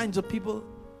 all kinds of people.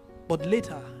 But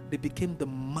later, they became the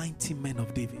mighty men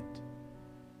of David.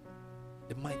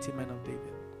 The mighty men of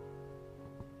David.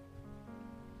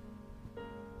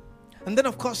 And then,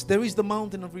 of course, there is the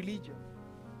mountain of religion.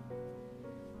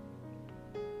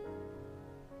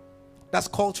 That's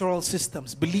cultural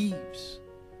systems, beliefs,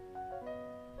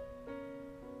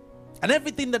 and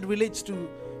everything that relates to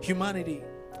humanity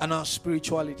and our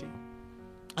spirituality.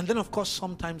 And then, of course,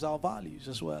 sometimes our values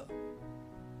as well.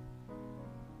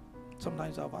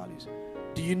 Sometimes our values.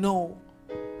 Do you know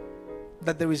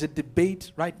that there is a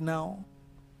debate right now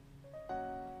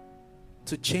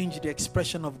to change the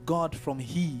expression of God from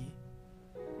he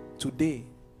to they,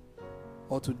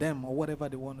 or to them, or whatever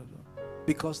they want to do?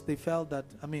 Because they felt that,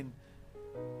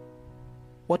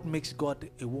 what makes God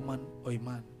a woman or a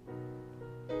man?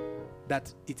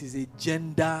 That it is a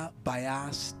gender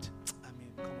biased. Come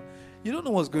on. You don't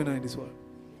know what's going on in this world.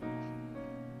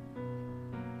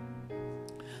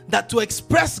 That to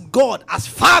express God as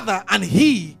Father and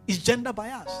He is gender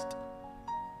biased.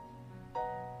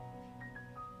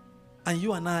 And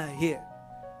you and I are here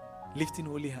lifting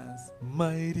holy hands.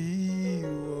 Mighty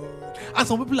one. And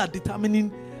some people are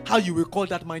determining how you will call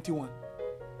that mighty one.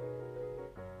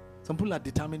 Some people are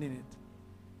determining it.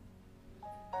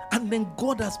 And then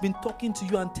God has been talking to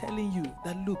you and telling you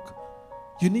that, look,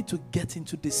 you need to get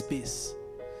into this space.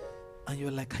 And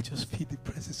you're like, I just feel the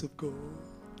presence of God.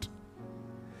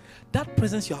 That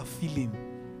presence you are feeling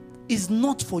is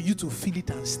not for you to feel it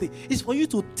and stay. It's for you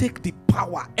to take the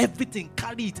power, everything,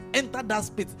 carry it, enter that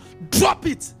space, drop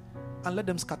it, and let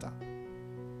them scatter.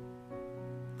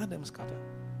 Let them scatter.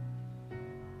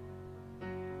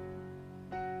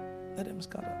 Let them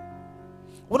scatter.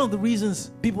 One of the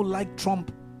reasons people liked Trump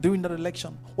during that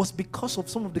election was because of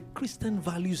some of the Christian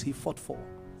values he fought for.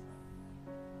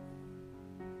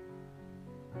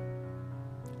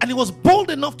 And he was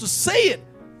bold enough to say it,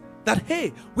 that,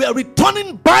 hey, we are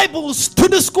returning Bibles to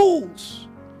the schools.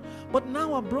 But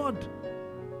now abroad,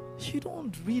 you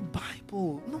don't read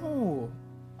Bible. No.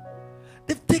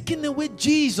 They've taken away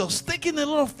Jesus, taken a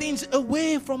lot of things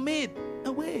away from it.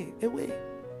 Away.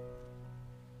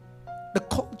 The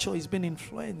culture is being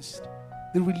influenced.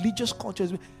 The religious culture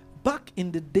is being... Back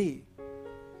in the day,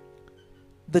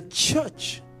 the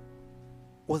church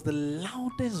was the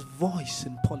loudest voice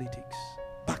in politics.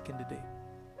 Back in the day.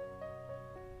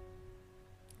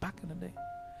 Back in the day.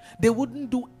 They wouldn't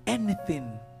do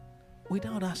anything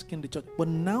without asking the church. But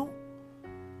now,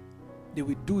 they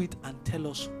will do it and tell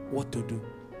us what to do.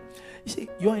 You see,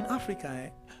 you are in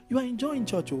Africa. You are enjoying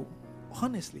church.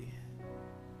 Honestly.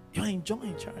 You are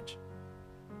enjoying church.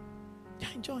 You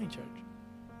are enjoying church.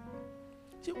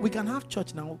 See, we can have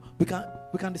church now. We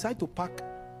can decide to park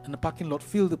in the parking lot,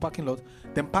 fill the parking lot,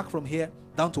 then park from here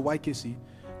down to YKC,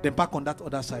 then park on that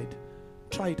other side.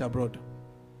 Try it abroad.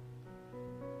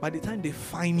 By the time they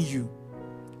find you,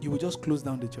 you will just close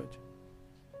down the church.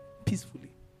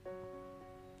 Peacefully.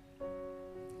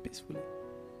 Peacefully.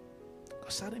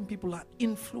 Because certain people are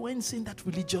influencing that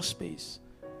religious space.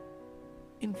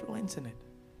 Influencing it.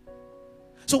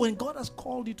 So when God has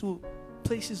called you to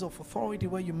places of authority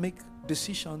where you make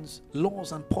decisions,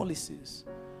 laws and policies,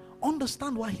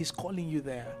 understand why He's calling you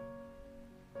there.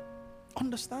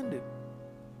 Understand it.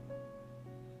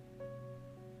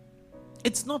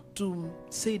 It's not to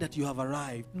say that you have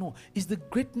arrived. No, it's the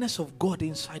greatness of God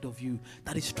inside of you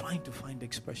that is trying to find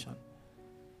expression.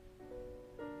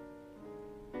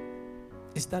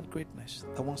 It's that greatness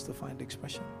that wants to find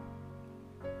expression.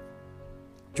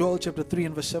 Joel chapter 3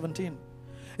 and verse 17.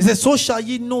 It says, so shall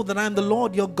ye know that I am the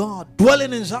Lord your God,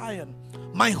 dwelling in Zion,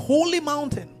 my holy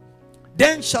mountain.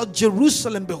 Then shall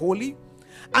Jerusalem be holy,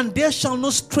 and there shall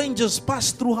no strangers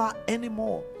pass through her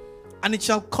anymore. And it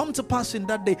shall come to pass in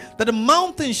that day that the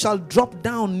mountains shall drop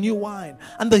down new wine,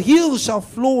 and the hills shall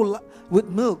flow with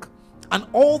milk, and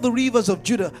all the rivers of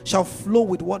Judah shall flow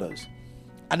with waters.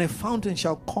 And a fountain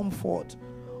shall come forth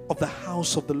of the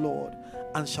house of the Lord,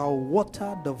 and shall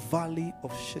water the valley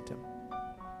of Shittim.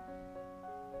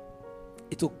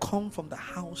 It will come from the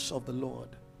house of the Lord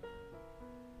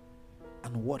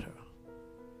and water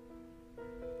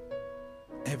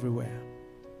everywhere.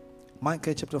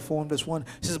 Micah chapter 4 and verse 1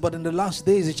 says, but in the last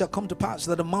days it shall come to pass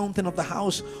that the mountain of the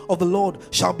house of the Lord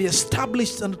shall be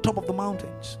established on the top of the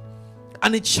mountains,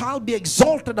 and it shall be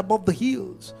exalted above the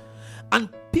hills, and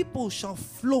people shall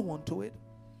flow unto it,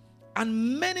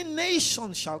 and many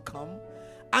nations shall come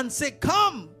and say,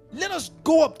 come, let us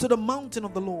go up to the mountain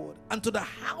of the Lord, and to the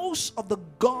house of the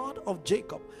God of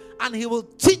Jacob, and He will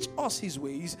teach us His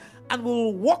ways, and we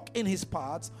will walk in His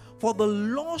paths. For the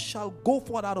law shall go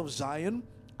forth out of Zion,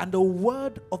 and the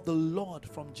word of the Lord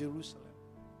from Jerusalem.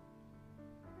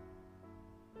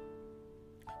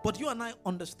 But you and I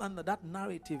understand that that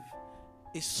narrative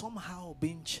is somehow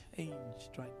being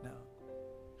changed right now.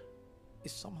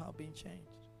 It's somehow being changed.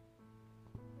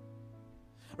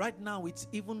 Right now, it's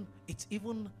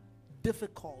even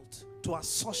difficult to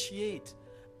associate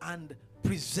and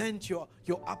present your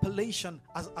appellation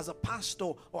as a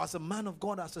pastor or as a man of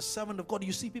God, as a servant of God.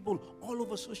 You see people all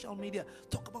over social media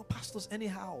talk about pastors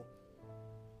anyhow.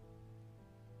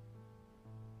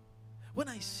 When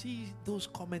I see those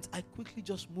comments, I quickly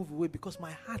just move away because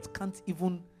my heart can't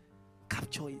even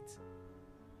capture it.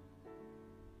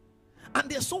 And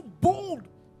they're so bold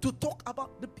to talk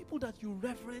about the people that you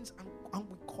reverence and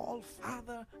we call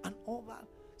father and all that.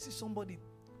 See somebody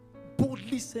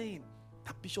boldly saying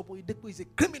that Bishop Udegbe is a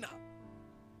criminal.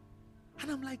 And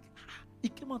I'm like,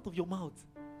 it came out of your mouth.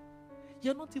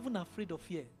 You're not even afraid of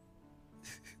fear.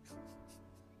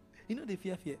 You know the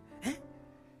fear? Eh?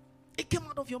 It came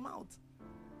out of your mouth.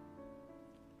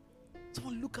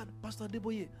 Someone look at Pastor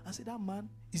Udegbe and say, that man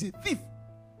is a thief.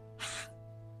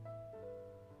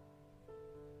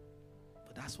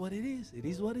 But that's what it is. It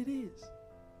is what it is.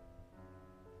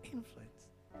 Influence.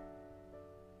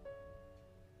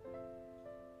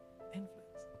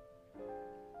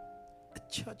 The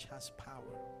church has power.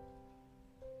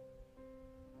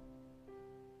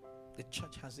 The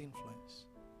church has influence.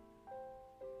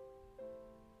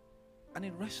 And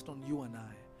it rests on you and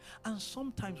I. And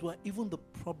sometimes we're even the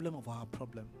problem of our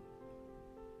problem.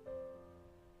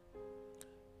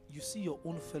 You see your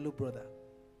own fellow brother.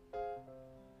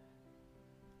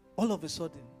 All of a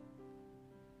sudden,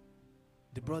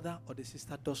 the brother or the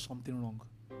sister does something wrong.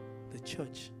 The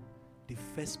church, the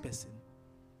first person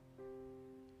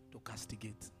to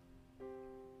castigate.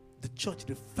 The church,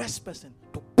 the first person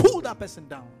to pull that person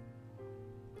down.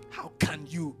 How can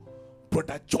you,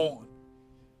 Brother John,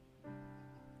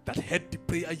 that head the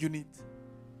prayer unit,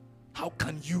 how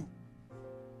can you?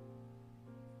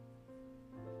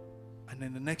 And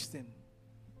then the next thing,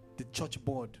 the church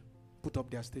board put up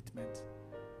their statement.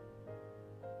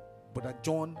 Brother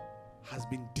John has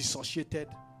been dissociated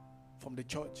from the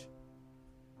church.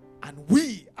 And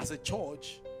we as a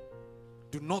church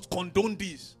do not condone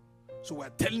this. So we're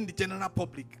telling the general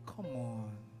public, come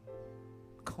on,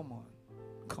 come on,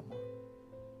 come on,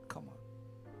 come on,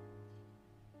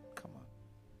 come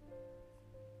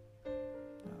on.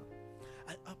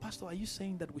 No. Pastor, are you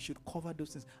saying that we should cover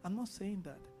those things? I'm not saying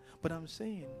that. But I'm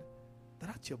saying that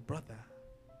that's your brother.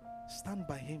 Stand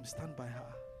by him, stand by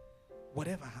her.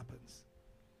 Whatever happens.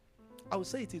 I will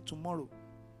say it till tomorrow.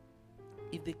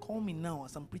 If they call me now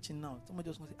as I'm preaching now, somebody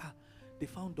just going to say, they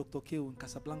found Dr. Keo in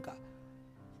Casablanca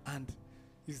and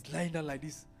he's lying down like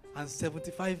this and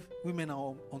 75 women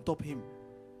are on top of him.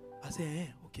 I say,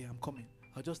 okay, I'm coming.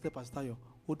 I'll just step as Tayo,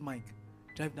 hold mic,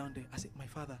 drive down there. I say, my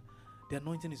father, the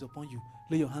anointing is upon you.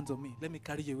 Lay your hands on me. Let me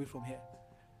carry you away from here.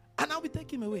 And I'll be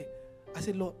taking him away. I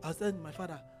said, Lord, I said, my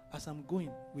father, as I'm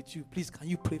going with you, please, can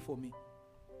you pray for me?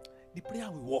 The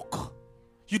prayer will work.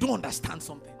 You don't understand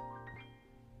something.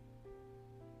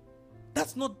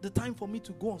 That's not the time for me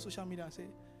to go on social media and say,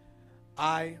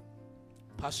 I,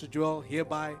 Pastor Joel,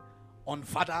 hereby on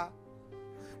father.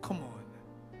 Come on.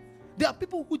 There are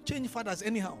people who change fathers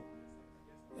anyhow.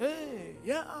 Hey,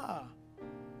 yeah.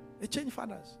 They change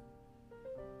fathers.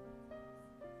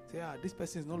 Say, this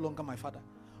person is no longer my father.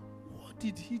 What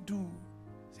did he do?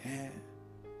 Say,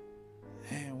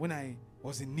 when I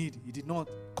was in need, he did not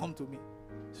come to me.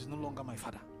 He's no longer my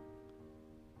father.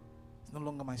 He's no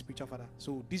longer my spiritual father.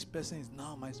 So this person is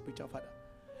now my spiritual father.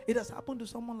 It has happened to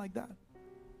someone like that.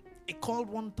 He called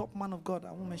one top man of God.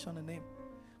 I won't mention the name.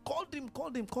 Called him.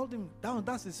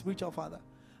 That's his spiritual father.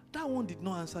 That one did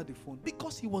not answer the phone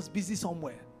because he was busy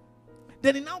somewhere.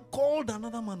 Then he now called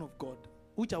another man of God,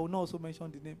 which I will not also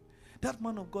mention the name. That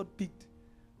man of God picked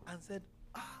and said,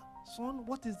 son,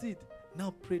 what is it?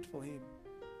 Now prayed for him.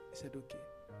 He said, okay.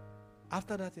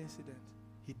 After that incident,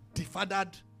 he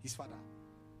defathered his father.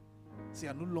 Say,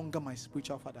 you are no longer my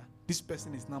spiritual father. This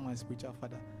person is now my spiritual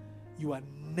father. You are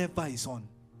never a son.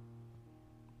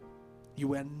 You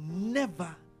were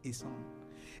never a son.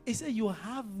 He said, you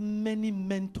have many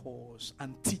mentors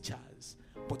and teachers,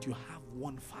 but you have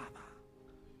one father.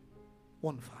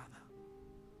 One father.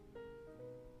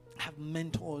 I have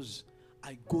mentors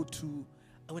I go to.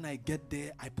 When I get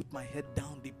there, I put my head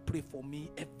down. They pray for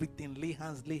me. Everything. Lay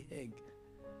hands, lay egg.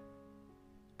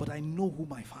 But I know who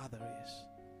my father is.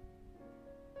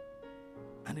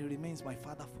 And he remains my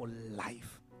father for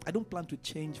life. I don't plan to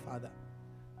change father.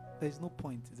 There is no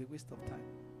point. It's a waste of time.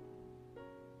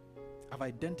 I've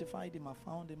identified him. I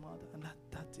found him out. And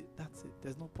that's it. That's it.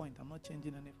 There's no point. I'm not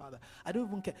changing any father. I don't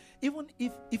even care. Even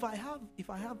if I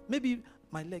have, maybe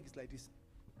my leg is like this.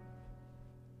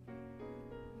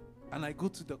 And I go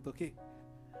to Dr. K.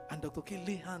 And Dr. K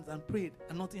lay hands and prayed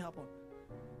and nothing happened.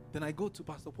 Then I go to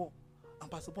Pastor Paul. And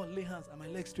And Pastor Paul lay hands and my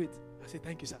leg straight. I say,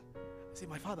 thank you, sir. I say,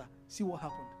 my father, see what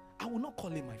happened. I will not call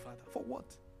him my father. For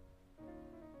what?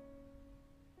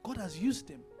 God has used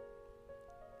him.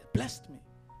 He blessed me.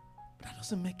 But that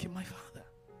doesn't make him my father.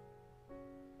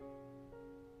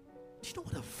 Do you know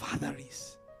what a father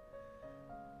is?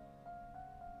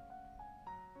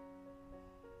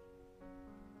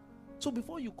 So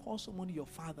before you call somebody your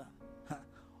father,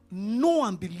 know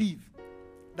and believe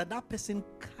that that person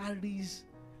carries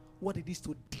what it is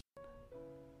to do.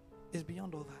 It's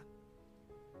beyond all that.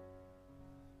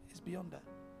 It's beyond that.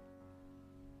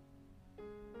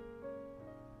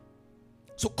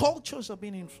 So cultures are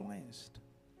being influenced.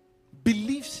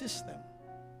 Belief system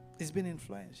is being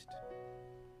influenced.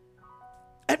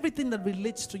 Everything that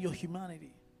relates to your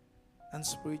humanity and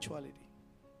spirituality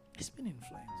is being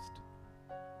influenced.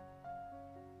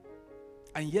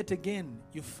 And yet again,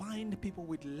 you find people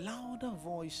with louder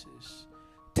voices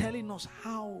telling us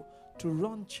how to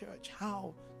run church,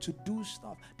 how to do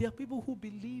stuff. There are people who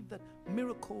believe that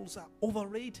miracles are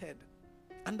overrated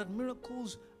and that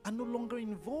miracles are no longer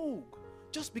in vogue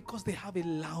just because they have a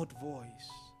loud voice.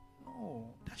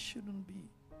 No, that shouldn't be.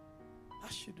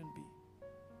 That shouldn't be.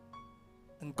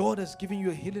 And God has given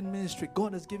you a healing ministry.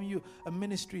 God has given you a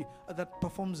ministry that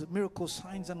performs miracles,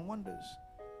 signs, and wonders.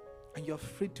 And you're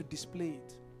afraid to display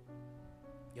it.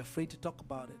 You're afraid to talk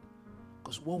about it.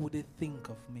 Because what would they think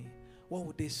of me? What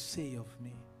would they say of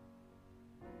me?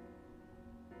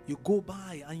 You go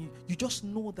by and you just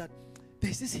know that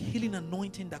there's this healing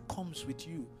anointing that comes with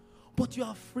you. But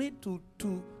you're afraid to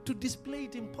display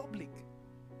it in public.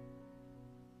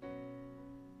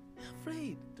 You're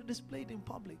afraid to display it in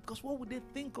public. Because what would they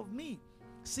think of me?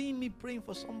 Seeing me praying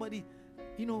for somebody,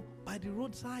 by the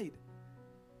roadside.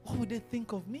 What would they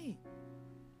think of me?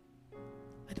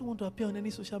 I don't want to appear on any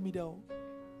social media.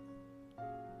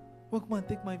 Well, come and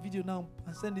take my video now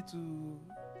and send it to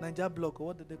Niger Blog, or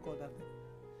what do they call that thing?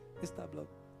 Insta Blog.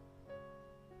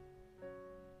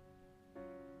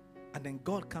 And then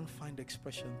God can't find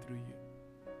expression through you.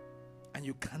 And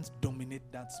you can't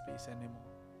dominate that space anymore.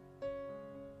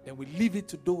 Then we leave it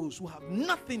to those who have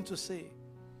nothing to say.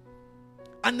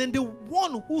 And then the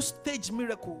one who staged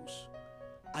miracles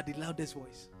are the loudest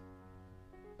voice.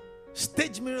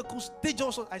 Stage miracles, stage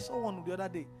also. I saw one the other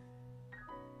day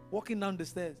walking down the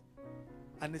stairs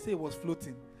and they say it was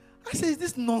floating. I say, is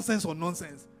this nonsense or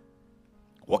nonsense?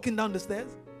 Walking down the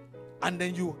stairs and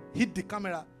then you hit the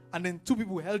camera and then two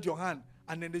people held your hand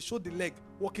and then they showed the leg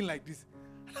walking like this.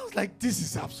 And I was like, this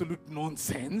is absolute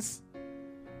nonsense.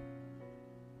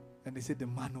 And they said the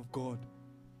man of God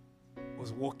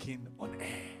was walking on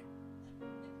air.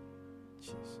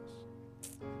 Jesus.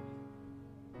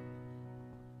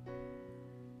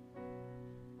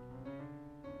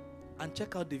 And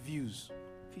check out the views.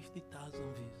 50,000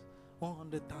 views.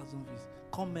 100,000 views.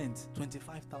 Comments,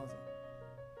 25,000.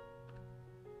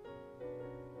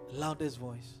 Loudest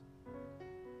voice.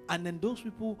 And then those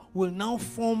people will now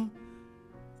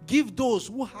give those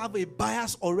who have a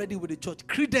bias already with the church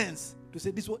credence to say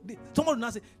this. Someone will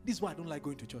now say, this is why I don't like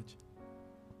going to church.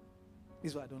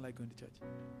 This is why I don't like going to church.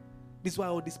 This is why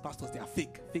all these pastors, they are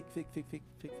fake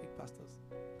pastors.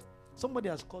 Somebody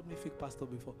has called me fake pastor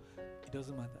before. It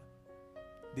doesn't matter.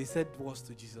 They said words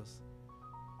to Jesus.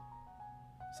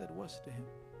 Said words to him.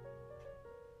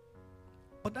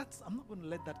 But I'm not going to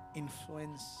let that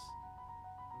influence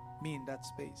me in that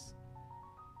space.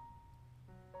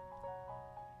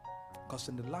 Because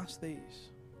in the last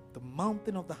days, the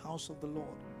mountain of the house of the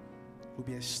Lord will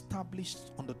be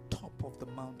established on the top of the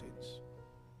mountains.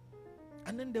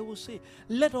 And then they will say,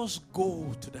 let us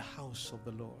go to the house of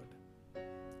the Lord.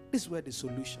 This is where the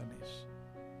solution is.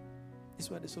 This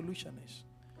is where the solution is.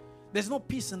 There's no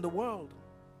peace in the world,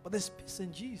 but there's peace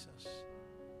in Jesus.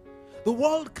 The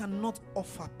world cannot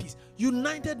offer peace.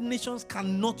 United Nations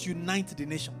cannot unite the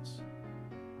nations.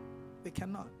 They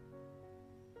cannot.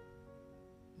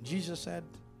 Jesus said,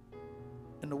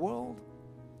 in the world,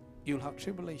 you'll have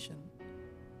tribulation,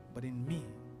 but in me,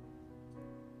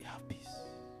 you have peace.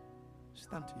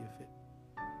 Stand to your feet.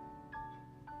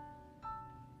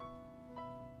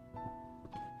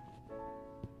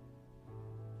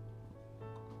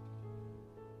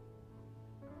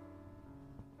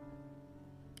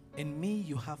 In me,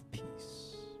 you have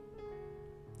peace.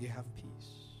 You have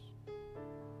peace.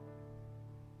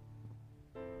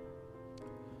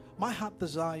 My heart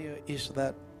desire is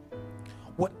that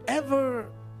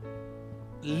whatever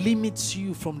limits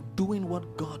you from doing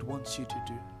what God wants you to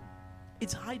do,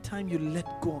 it's high time you let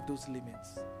go of those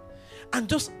limits and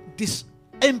just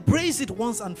embrace it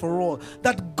once and for all,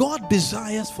 that God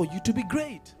desires for you to be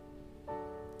great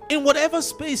in whatever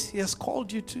space He has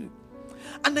called you to.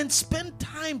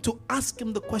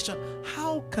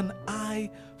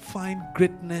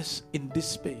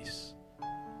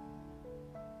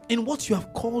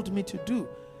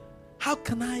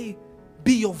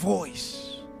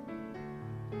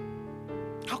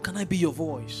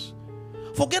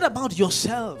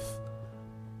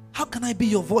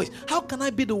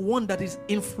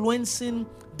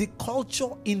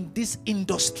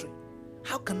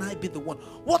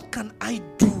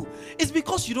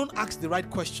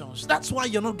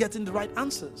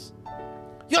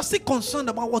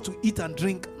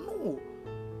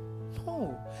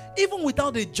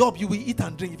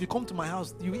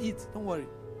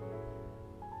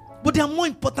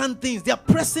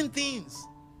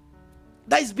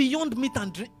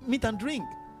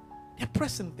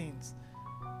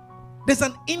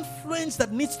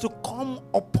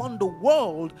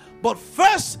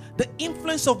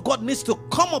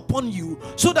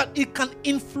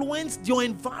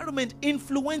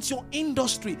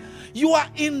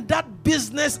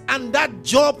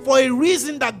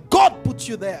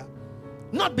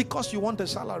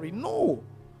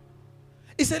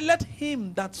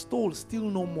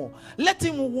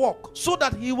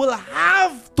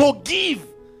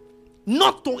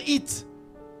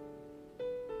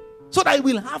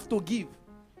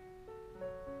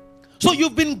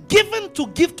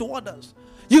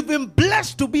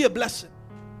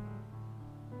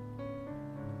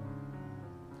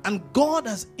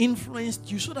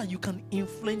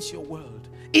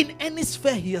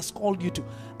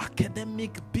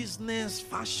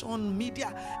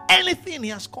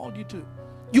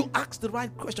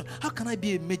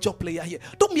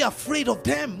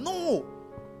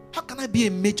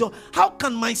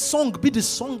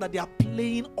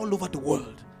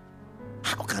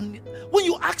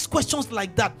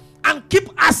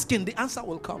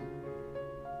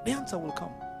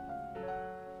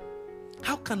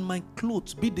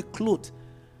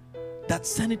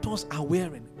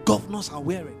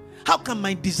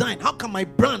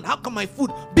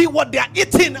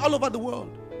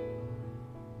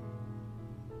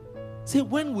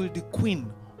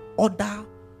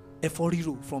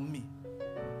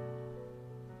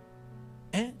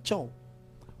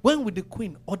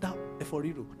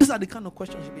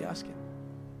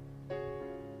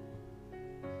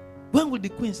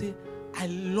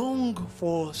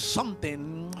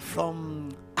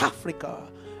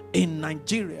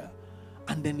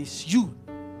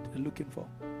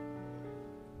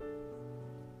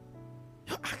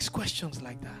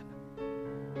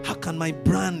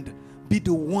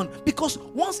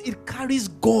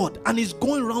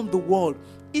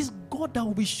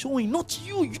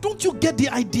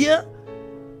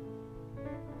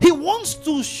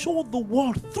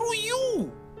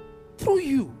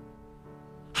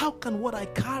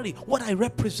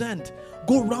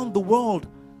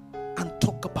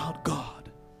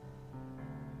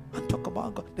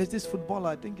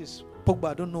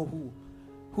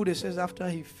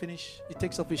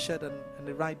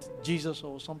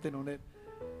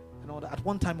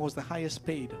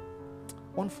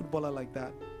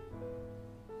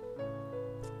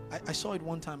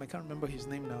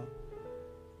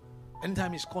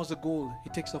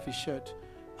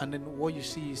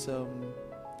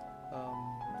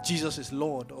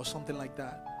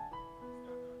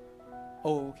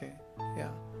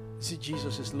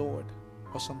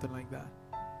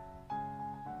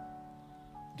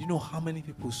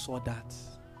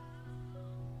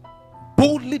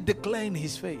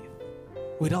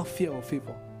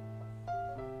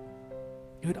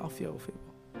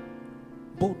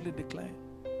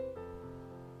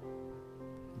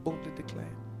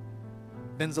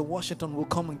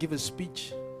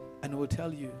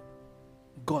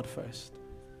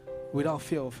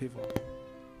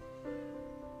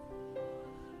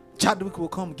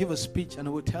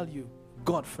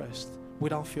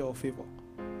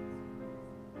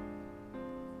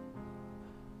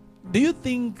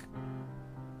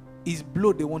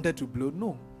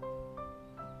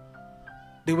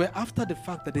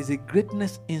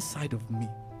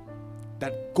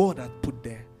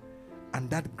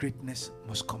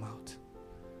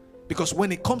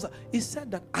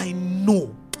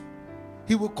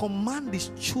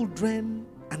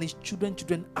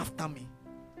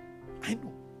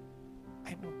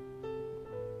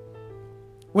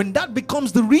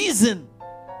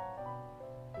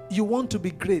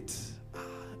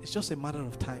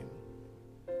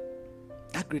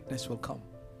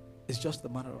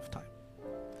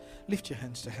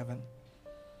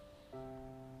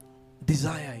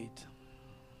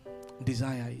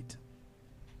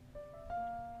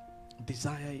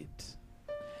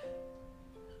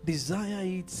 Desire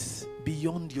it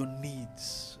beyond your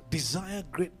needs. Desire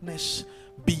greatness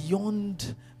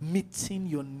beyond meeting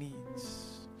your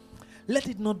needs. Let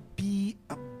it not be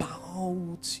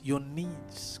about your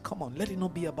needs. Come on, let it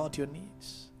not be about your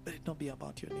needs. Let it not be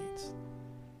about your needs.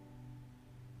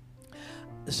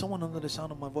 There's someone under the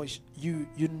sound of my voice. You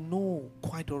know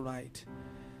quite all right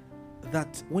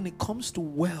that when it comes to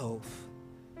wealth,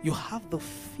 you have the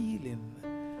feeling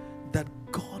that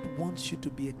God wants you to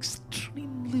be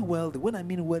extremely wealthy. When I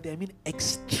mean wealthy, I mean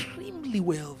extremely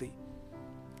wealthy.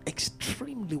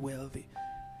 Extremely wealthy.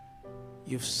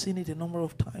 You've seen it a number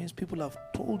of times. People have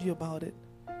told you about it.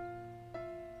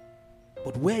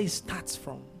 But where it starts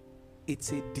from,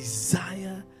 it's a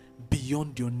desire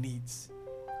beyond your needs.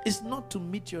 It's not to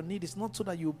meet your need. It's not so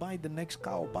that you buy the next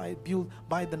car or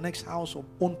buy the next house or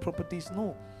own properties.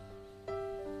 No.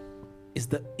 It's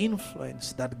the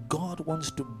influence that God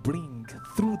wants to bring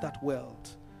through that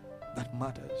wealth that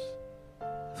matters.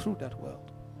 Through that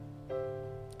wealth.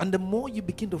 And the more you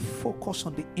begin to focus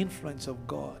on the influence of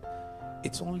God,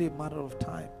 it's only a matter of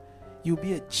time. You'll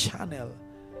be a channel,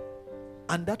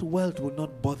 and that wealth will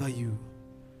not bother you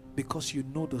because you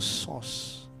know the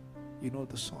source. You know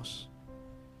the source.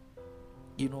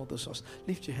 You know the source.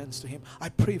 Lift your hands to Him. I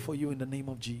pray for you in the name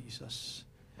of Jesus.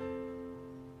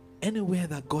 Anywhere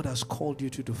that God has called you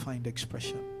to find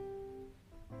expression,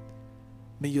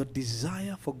 may your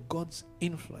desire for God's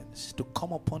influence to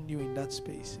come upon you in that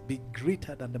space be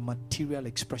greater than the material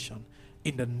expression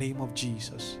in the name of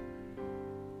Jesus.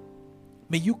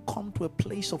 May you come to a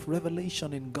place of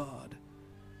revelation in God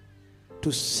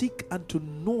to seek and to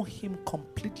know Him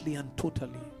completely and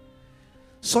totally,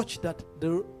 such that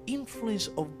the influence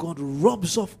of God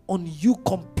rubs off on you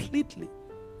completely,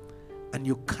 and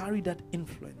you carry that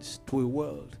influence to a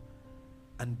world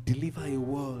and deliver a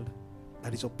world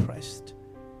that is oppressed,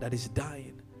 that is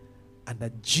dying, and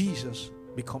that Jesus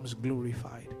becomes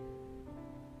glorified.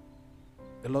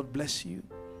 The Lord bless you,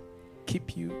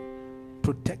 keep you,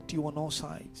 protect you on all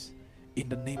sides in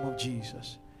the name of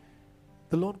Jesus.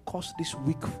 The Lord caused this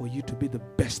week for you to be the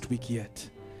best week yet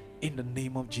in the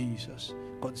name of Jesus.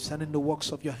 Concerning the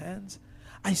works of your hands,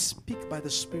 I speak by the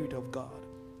Spirit of God.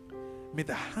 May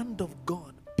the hand of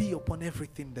God be upon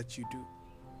everything that you do.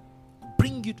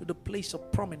 Bring you to the place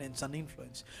of prominence and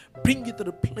influence. Bring you to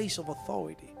the place of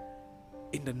authority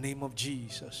in the name of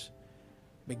Jesus.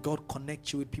 May God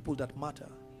connect you with people that matter,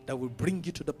 that will bring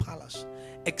you to the palace.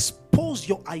 Expose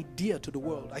your idea to the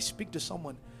world. I speak to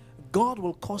someone. God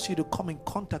will cause you to come in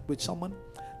contact with someone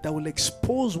that will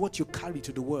expose what you carry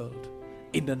to the world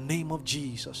in the name of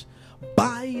Jesus.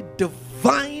 By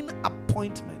divine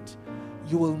appointment,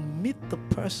 you will meet the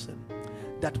person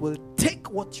that will take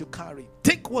what you carry,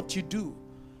 take what you do,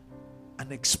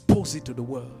 and expose it to the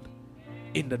world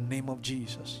in the name of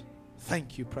Jesus.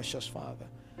 Thank you, precious Father.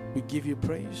 We give you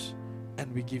praise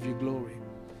and we give you glory.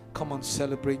 Come on,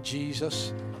 celebrate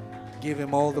Jesus. Give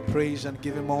Him all the praise and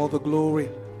give Him all the glory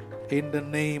in the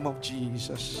name of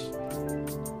Jesus.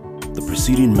 The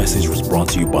preceding message was brought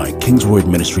to you by King's Word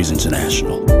Ministries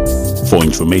International. For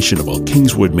information about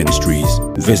King's Word Ministries,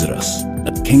 visit us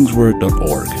at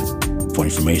kingsword.org for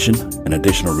information and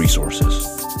additional resources.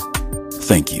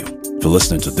 Thank you for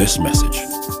listening to this message.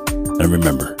 And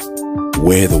remember,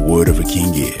 where the word of a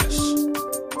king is,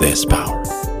 there's power.